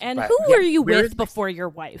honest. And but- who yeah, were you where with is my- before your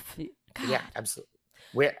wife? Yeah, absolutely.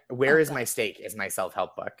 Where is my steak? Is my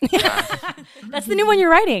self-help book. That's the new one you're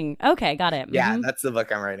writing. Okay, got it. Yeah, Mhm. that's the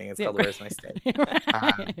book I'm writing. It's called right. Where's My Steak?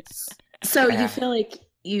 Right. So Yeah. you feel like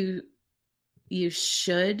you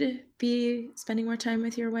should be spending more time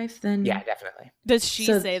with your wife than Yeah, definitely. Does she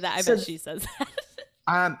So- say that? I so- bet she says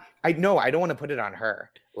that. I know I don't want to put it on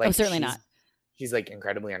her. Like certainly she's- not. She's like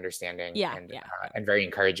incredibly understanding Yeah, and yeah. And very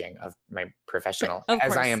encouraging of my professional Of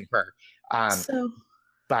as I course. am her. so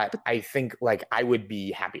But I think like I would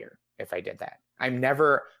be happier if I did that. I'm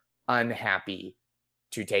never unhappy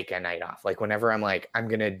to take a night off. Like whenever I'm like, I'm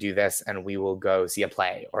gonna do this and we will go see a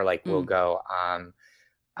play, or like we'll go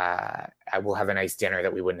I will have a nice dinner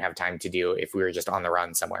that we wouldn't have time to do if we were just on the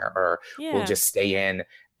run somewhere, or Yeah. we'll just stay in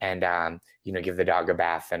and give the dog a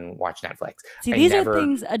bath and watch Netflix. See, I these never- are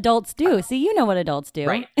things adults do. See, you know what adults do.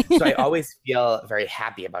 Right. So I always feel very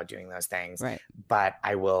happy about doing those things, Right. but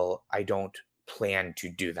I don't plan to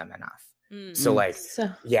do them enough. Mm. So like, So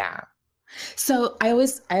yeah, So I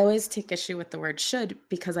always take issue with the word should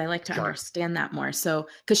because I like to Sure. understand that more. So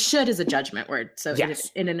because should is a judgment word. So Yes.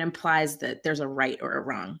 it implies that there's a right or a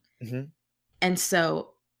wrong. Mhm. And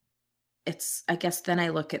so I guess then I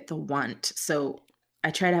look at the want. So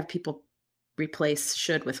I try to have people replace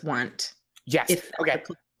should with want. Yes. If that's Okay.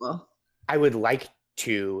 applicable. I would like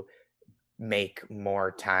to make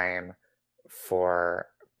more time for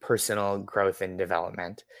personal growth and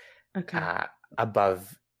development Okay.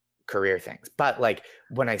 above career things. But like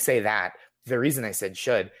when I say that, the reason I said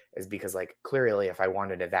should is because like clearly if I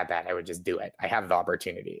wanted it that bad, I would just do it. I have the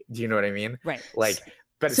opportunity. Do you know what I mean? Right. Like,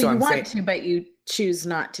 but so so you I'm want saying, to, but you choose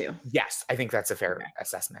not to. yes, I think that's a fair Okay.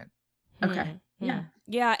 assessment. Okay. Mhm. Yeah.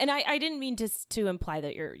 Yeah, and I didn't mean to imply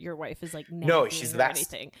that your wife is like No, nagging she's or the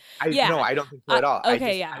best. anything. No, I don't think so at all.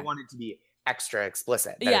 okay, yeah. I want it to be extra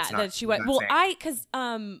explicit. That Yeah, it's not, that she went. not Well,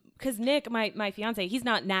 saying- because Nick, my fiance, he's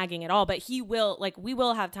not nagging at all, but he will like we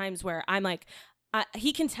will have times where I'm like,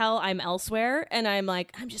 he can tell I'm elsewhere, and I'm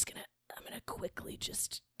like, I'm gonna quickly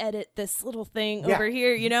just edit this little thing Yeah. over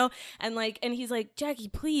here, and he's like, Jackie,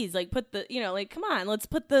 please, like put the, like, come on, let's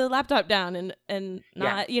put the laptop down and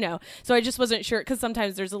not, So I just wasn't sure because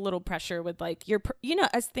sometimes there's a little pressure with like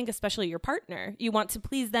I think especially your partner, you want to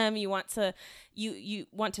please them, you want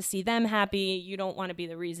to see them happy, you don't want to be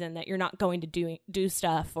the reason that you're not going to do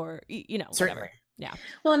stuff or Certainly. whatever. Yeah.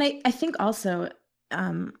 Well, and I think also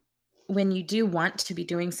when you do want to be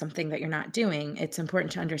doing something that you're not doing, it's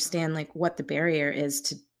important to understand like what the barrier is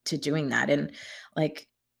to doing that. And like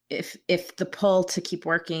if the pull to keep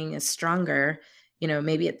working is stronger,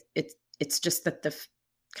 maybe it's just that the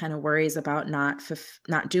kind of worries about not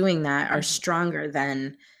doing that are stronger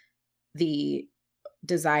than the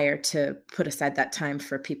desire to put aside that time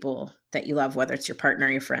for people that you love, whether it's your partner,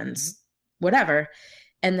 your friends, whatever.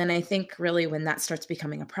 And then I think really when that starts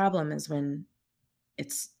becoming a problem is when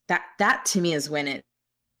it's that to me is when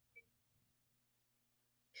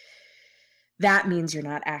that means you're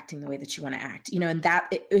not acting the way that you want to act, and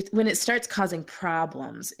that when it starts causing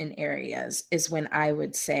problems in areas is when I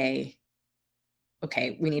would say,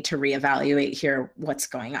 okay, we need to reevaluate here what's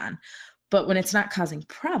going on. But when it's not causing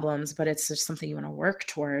problems, but it's just something you want to work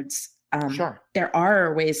towards, Sure. there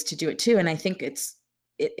are ways to do it too. And I think it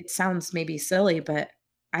sounds maybe silly, but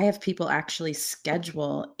I have people actually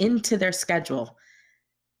schedule into their schedule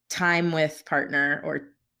time with partner or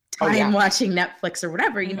time watching Netflix or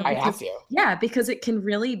whatever, I have to. Yeah, because it can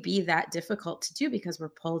really be that difficult to do because we're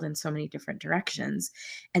pulled in so many different directions.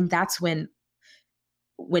 And that's when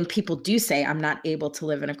people do say, I'm not able to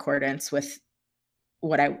live in accordance with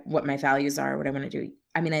what my values are, what I want to do.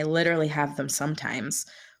 I mean, I literally have them sometimes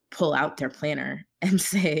pull out their planner and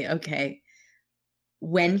say, okay,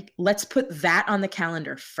 let's put that on the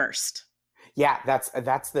calendar first. Yeah,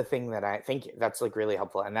 that's the thing that I think that's like really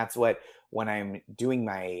helpful. And that's what, when I'm doing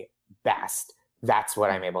my best, that's what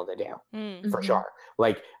I'm able to do for Mhm. sure.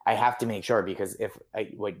 Like I have to make sure, because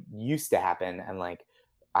what used to happen and like,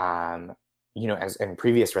 as in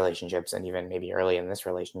previous relationships and even maybe early in this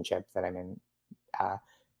relationship that I'm in,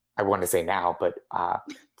 I want to say now, but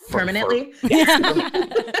Permanently?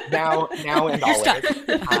 now and always.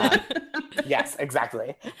 Yes,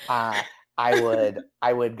 exactly. I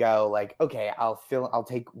would go like, okay, I'll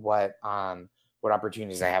take what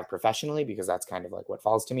opportunities I have professionally, because that's kind of like what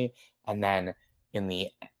falls to me. And then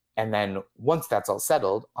once that's all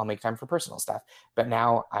settled, I'll make time for personal stuff. But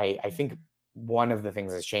now I think one of the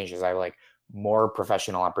things that's changed is I have like more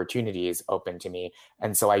professional opportunities open to me.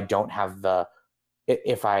 And so I don't have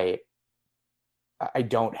I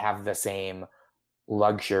don't have the same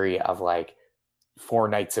luxury of like 4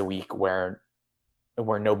 nights a week where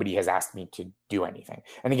nobody has asked me to do anything.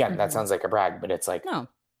 And again, that sounds like a brag, but it's like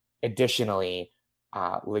additionally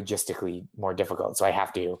logistically more difficult. So I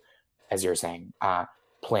have to, as you're saying,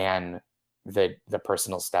 plan the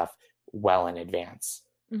personal stuff well in advance.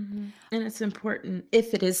 Mm-hmm. And it's important,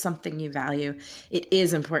 if it is something you value, it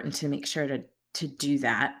is important to make sure to do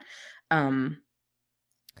that.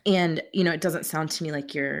 And it doesn't sound to me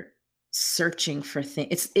like you're searching for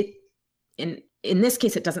things. In this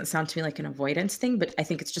case, it doesn't sound to me like an avoidance thing, but I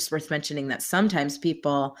think it's just worth mentioning that sometimes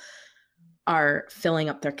people are filling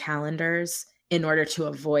up their calendars in order to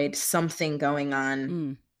avoid something going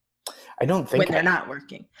on. I don't think when they're not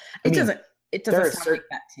working. It doesn't sound like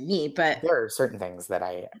that to me, but there are certain things that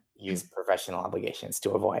I use professional obligations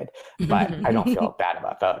to avoid, but I don't feel bad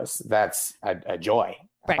about those. That's a joy.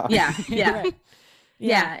 Right. Yeah. Yeah.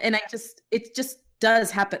 Yeah. And it just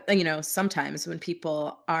does happen, sometimes when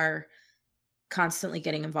people are constantly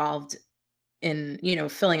getting involved in,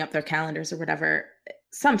 filling up their calendars or whatever,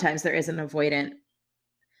 sometimes there is an avoidant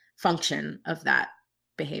function of that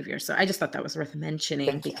behavior. So I just thought that was worth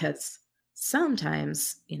mentioning because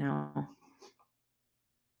sometimes,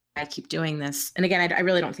 I keep doing this. And again, I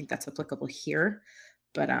really don't think that's applicable here,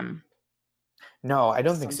 but no, I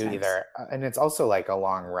don't think so sometimes. either. And it's also like a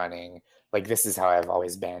long running, like this is how I've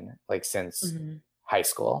always been, like since high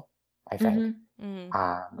school, I think.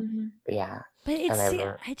 Yeah. But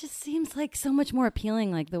it just seems like so much more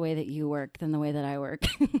appealing, like the way that you work than the way that I work.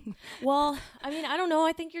 Well, I mean, I don't know.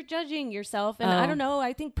 I think you're judging yourself, and I don't know.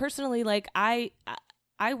 I think personally, like I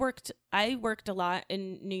worked a lot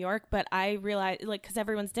in New York, but I realized, like, because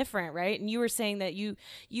everyone's different, right? And you were saying that you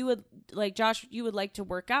would, like, Josh, you would like to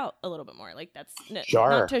work out a little bit more. Like, that's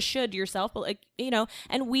not to should yourself, but like,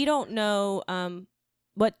 and we don't know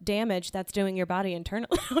what damage that's doing your body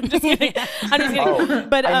internally. I'm just kidding.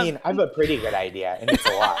 But I mean, I have a pretty good idea, and it's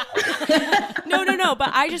a lot. No.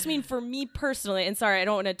 But I just mean for me personally, and sorry, I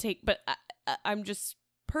don't want to take, but I'm just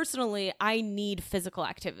personally, I need physical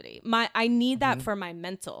activity. I need that for my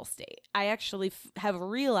mental state. I actually have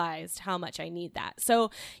realized how much I need that.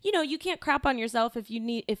 So, you can't crap on yourself if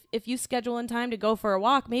you schedule in time to go for a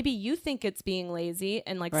walk. Maybe you think it's being lazy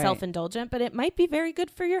and like self-indulgent, but it might be very good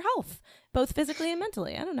for your health, both physically and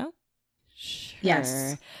mentally. I don't know. Sure.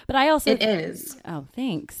 Yes. But I also it is. Oh,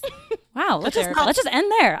 thanks. Wow, let's just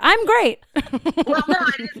end there. I'm great. Well, no,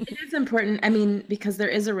 it is important. I mean, because there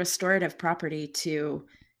is a restorative property to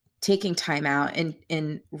taking time out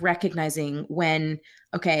and recognizing when,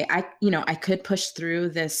 okay, I could push through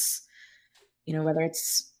this, whether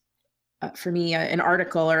it's for me, an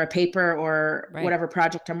article or a paper or whatever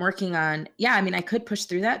project I'm working on. Yeah. I mean, I could push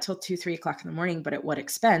through that till 2-3 o'clock in the morning, but at what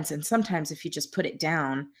expense? And sometimes if you just put it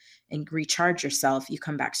down and recharge yourself, you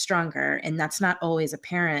come back stronger. And that's not always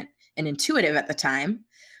apparent and intuitive at the time.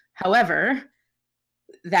 However,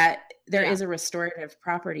 that there is a restorative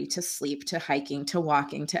property to sleep, to hiking, to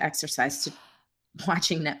walking, to exercise, to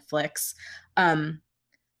watching Netflix. And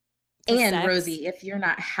sex. Rosie, if you're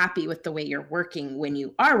not happy with the way you're working when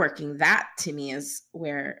you are working, that to me is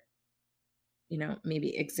where,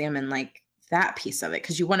 maybe examine like that piece of it,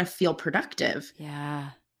 because you want to feel productive. Yeah.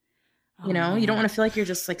 You don't want to feel like you're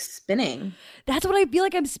just like spinning. That's what I feel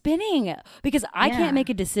like I'm spinning, because I can't make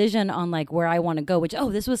a decision on like where I want to go, which,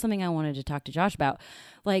 this was something I wanted to talk to Josh about.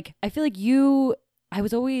 Like, I feel like I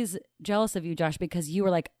was always jealous of you, Josh, because you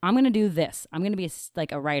were like, I'm going to do this. I'm going to be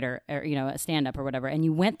a writer or, a stand-up or whatever. And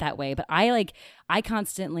you went that way. But I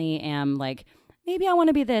constantly am like, maybe I want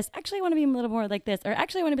to be this. Actually, I want to be a little more like this. Or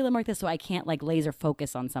actually, I want to be a little more like this. So I can't like laser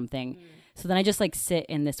focus on something. So then I just like sit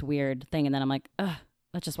in this weird thing. And then I'm like, ugh.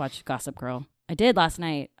 Let's just watch Gossip Girl. I did last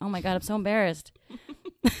night. Oh my God, I'm so embarrassed.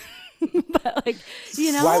 But like,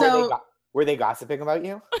 Why were they gossiping about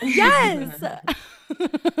you? Yes.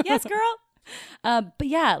 Yes, girl. But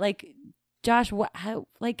yeah, like Josh, how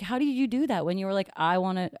did you do that when you were like,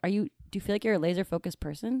 do you feel like you're a laser focused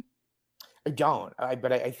person? I don't,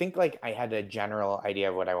 but I think like I had a general idea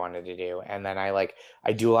of what I wanted to do. And then I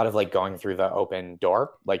do a lot of like going through the open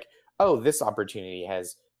door, like, oh, this opportunity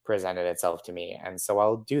has presented itself to me, and so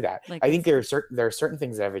I'll do that. I think there are certain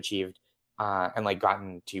things that I've achieved and like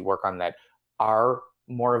gotten to work on that are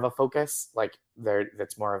more of a focus, like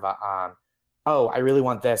that's more of a I really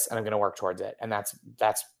want this and I'm going to work towards it, and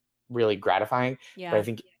that's really gratifying. But I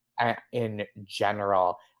think in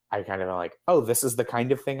general I kind of am like, oh, this is the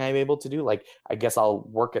kind of thing I'm able to do, like I guess I'll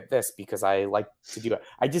work at this because I like to do it.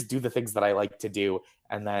 I just do the things that I like to do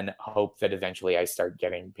and then hope that eventually I start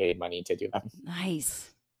getting paid money to do them. Nice.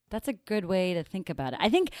 That's a good way to think about it. I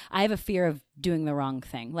think I have a fear of doing the wrong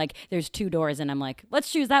thing. Like, there's 2 doors and I'm like,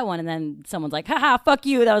 let's choose that one. And then someone's like, haha, fuck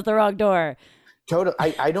you. That was the wrong door. Totally.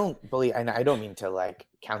 I don't believe, and I don't mean to like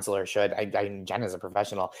counsel or should. Jen is a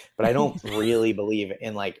professional, but I don't really believe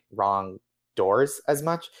in like wrong doors as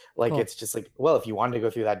much. Like, It's just like, well, if you wanted to go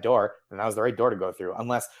through that door, then that was the right door to go through.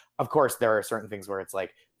 Unless, of course, there are certain things where it's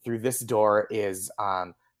like, through this door is a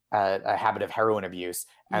habit of heroin abuse.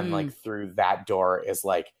 And like through that door is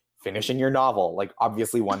like, finishing your novel. Like,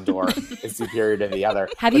 obviously one door is superior to the other.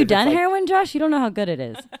 Have you done heroin, Josh? You don't know how good it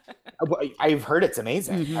is. I've heard it's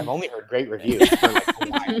amazing. I've only heard great reviews for like a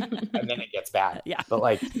while, and then it gets bad. Yeah. But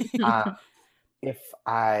like, I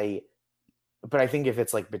think if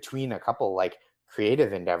it's like between a couple like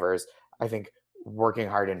creative endeavors, I think working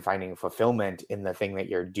hard and finding fulfillment in the thing that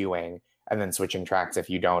you're doing and then switching tracks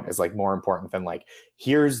if you don't is like more important than like,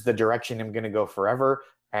 here's the direction I'm going to go forever.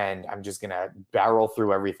 And I'm just going to barrel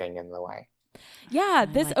through everything in the way. Yeah, I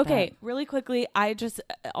this like okay, that. really quickly, I just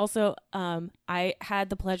also I had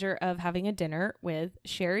the pleasure of having a dinner with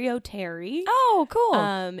Sherry O'Terry Oh,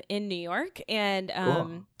 cool. in New York, and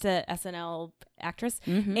Cool. the SNL actress,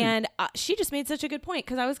 Mhm. and she just made such a good point,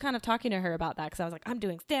 because I was kind of talking to her about that, because I was like, I'm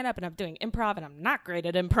doing stand up and I'm doing improv and I'm not great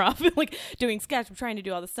at improv, like doing sketch, I'm trying to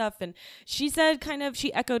do all this stuff, and she said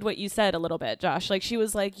she echoed what you said a little bit, Josh. Like, she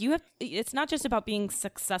was like, it's not just about being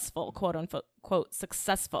successful, quote unquote, quote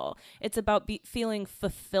successful, it's about feeling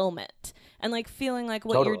fulfillment, and like feeling like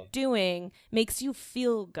what you're Totally. doing makes you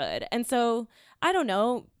feel good. And so I don't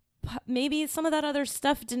know, maybe some of that other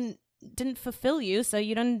stuff didn't fulfill you, so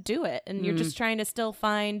you didn't do it, and you're just trying to still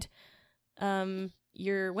find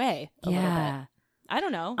your way a little bit. Yeah. I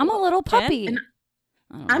don't know. I'm a little Jen? puppy. And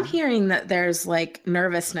I don't I'm know. hearing that there's like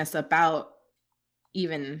nervousness about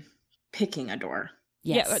even picking a door.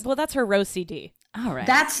 Yes. Yeah, well, that's her Rose CD. All right.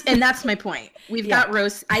 That's my point. We've Yeah. got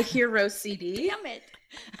Rose. I hear Rose CD. Damn it.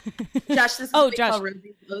 Josh, this is Oh, what we Josh. call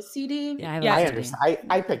Rose CD. Yeah, I have Yeah. a I CD. understand.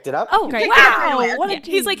 I picked it up. Oh, Great. wow. Yeah. What a Yeah,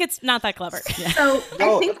 he's like, it's not that clever. So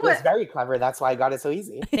No, I think it was what very clever. That's why I got it so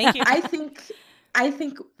easy. Thank you. I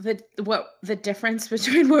think that what the difference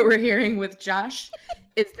between what we're hearing with Josh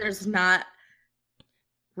is there's not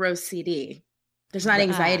Rose CD. There's not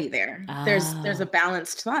anxiety there. There's a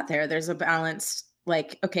balanced thought there. There's a balanced,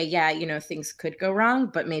 like, okay, yeah, things could go wrong,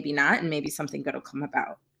 but maybe not, and maybe something good will come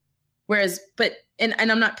about. Whereas, and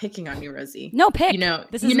I'm not picking on you, Rosie. No pick.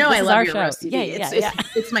 This This is I love our your show. Rose CD. Yeah.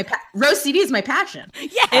 It's my Rose CD is my passion. Yeah.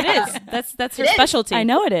 It is. That's her It is. specialty. I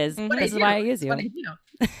know it is. Mhm. What This is do. why I use It's you. what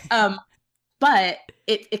I do. But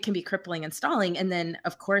it can be crippling and stalling, and then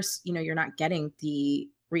of course you're not getting the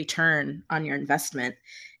return on your investment,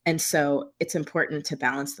 and so it's important to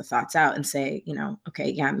balance the thoughts out and say, okay,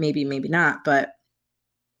 yeah, maybe not, but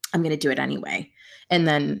I'm going to do it anyway. And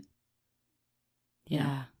then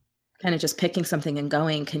Yeah. kind of just picking something and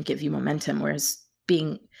going can give you momentum, whereas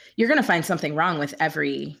you're going to find something wrong with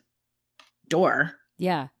every door.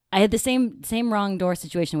 Yeah. I had the same wrong door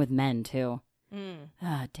situation with men too. Mm.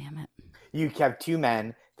 Ah, damn it. You kept two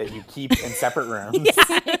men that you keep in separate rooms.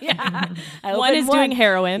 Yeah. I One opened is doing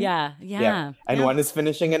heroin. Yeah. Yeah. And one is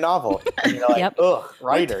finishing a novel. And you're like, Yep. ugh,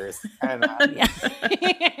 writers. And Yeah.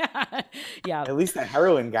 Yeah. at least that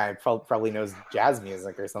heroin guy probably knows jazz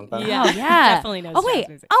music or something. Yeah. Oh, yeah. Definitely knows Oh, wait. jazz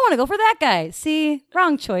music. I want to go for that guy. See?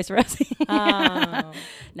 Wrong choice, Rosie. Oh.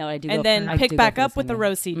 No, I do go And then I pick do back go for up with the singing.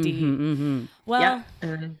 Rose CD. Mhm. Well,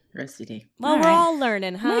 Yeah. Rose CD. well, All we're right. all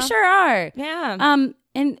learning, huh? We sure are. Yeah.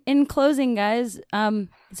 In closing, guys, is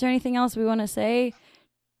there anything else we want to say?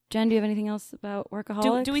 Jen, do you have anything else about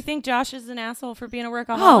workaholics? Do we think Josh is an asshole for being a Oh,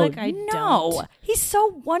 workaholic? I no. don't. He's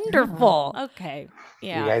so wonderful. Okay. You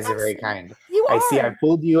Yeah. guys are very kind. You are. I see I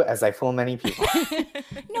fooled you as I fool many people.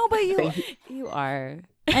 No, but Thank you are.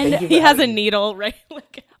 Thank And you He for has a having me. needle, right?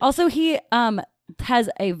 Like, also he has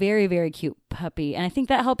a very, very cute puppy. And I think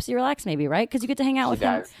that helps you relax maybe, right? Because you get to hang out She with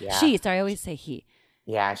does, him. yeah. Sorry, I always say he.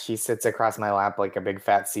 Yeah, she sits across my lap like a big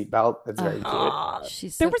fat seatbelt. It's very cute. aw.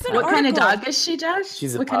 She's There so was an pretty. What kind of article. dog is she, Josh?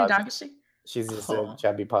 She's a what kind of pug. dog is she? She's just Oh. a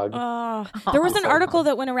chubby pug. There was an So article fun.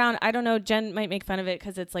 that went around. I don't know. Jen might make fun of it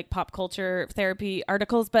because it's like pop culture therapy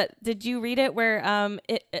articles. But did you read it where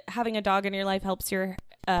having a dog in your life helps your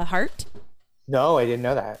heart? No, I didn't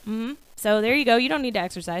know that. Mm-hmm. So there you go. You don't need to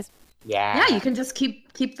exercise. Yeah. Yeah, you can just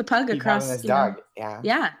keep the pug Keep across. having this you know. dog. Yeah.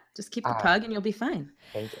 Yeah, just keep the Ah. pug and you'll be fine.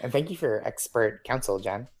 Thank you. And thank you for your expert counsel,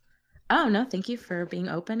 Jen. Oh no, thank you for being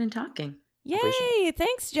open and talking. Yay!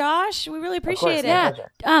 Thanks, Josh. We really Of course, appreciate it. my Yeah.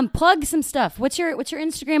 pleasure. Plug some stuff. What's your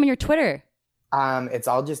Instagram and your Twitter? It's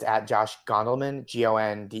all just at Josh Gondelman,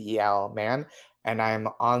 Gondel man. And I'm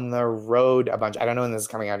on the road a bunch. I don't know when this is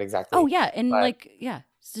coming out exactly. Oh yeah, and but-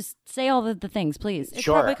 just say all the things, please. It's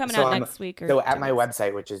Sure. probably coming So out I'm- next week. Or So at 2 my weeks.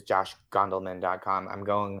 website, which is joshgondelman.com,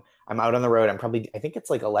 I'm out on the road. I think it's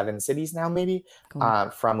like 11 cities now, maybe, Cool.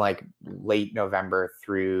 from like late November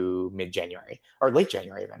through mid-January or late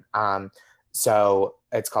January even. So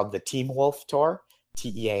it's called the Team Wolf Tour,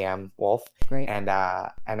 TEAM Wolf. Great. And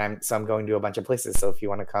I'm going to a bunch of places. So if you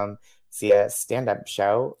want to come see a stand-up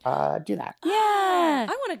show, do that. Yeah.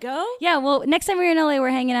 I want to go. Yeah, well, next time we're in LA, we're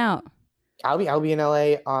hanging out. I'll be in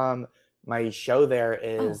LA. My show there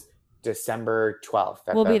is December 12th.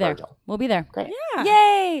 At We'll the be there. Virgil. We'll be there. Great. Yeah.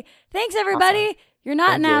 Yay! Thanks, everybody. Awesome. You're not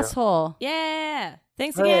Thank an you. asshole. Yeah.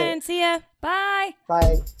 Thanks All right. again. See ya. Bye.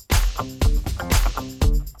 Bye.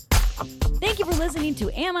 Thank you you for listening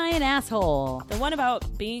to Am I an Asshole? The one about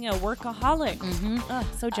being a workaholic. Ugh,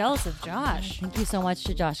 so jealous of Josh. Thank you so much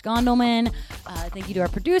to Josh Gondelman. Thank you to our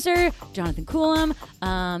producer, Jonathan Coulomb.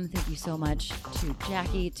 Thank you so much to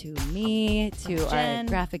Jackie, to me, to our Jen.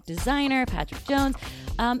 graphic designer, Patrick Jones.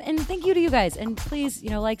 And thank you to you guys. And please,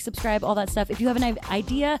 like, subscribe, all that stuff. If you have an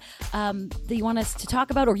idea that you want us to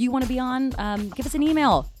talk about or you want to be on, give us an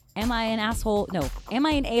email. Am I an a-hole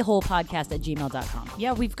podcast at gmail.com.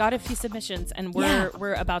 Yeah, we've got a few submissions and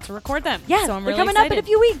we're about to record them. Yeah, so I'm they're really coming excited. up in a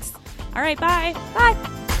few weeks. All right, bye.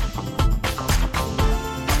 Bye.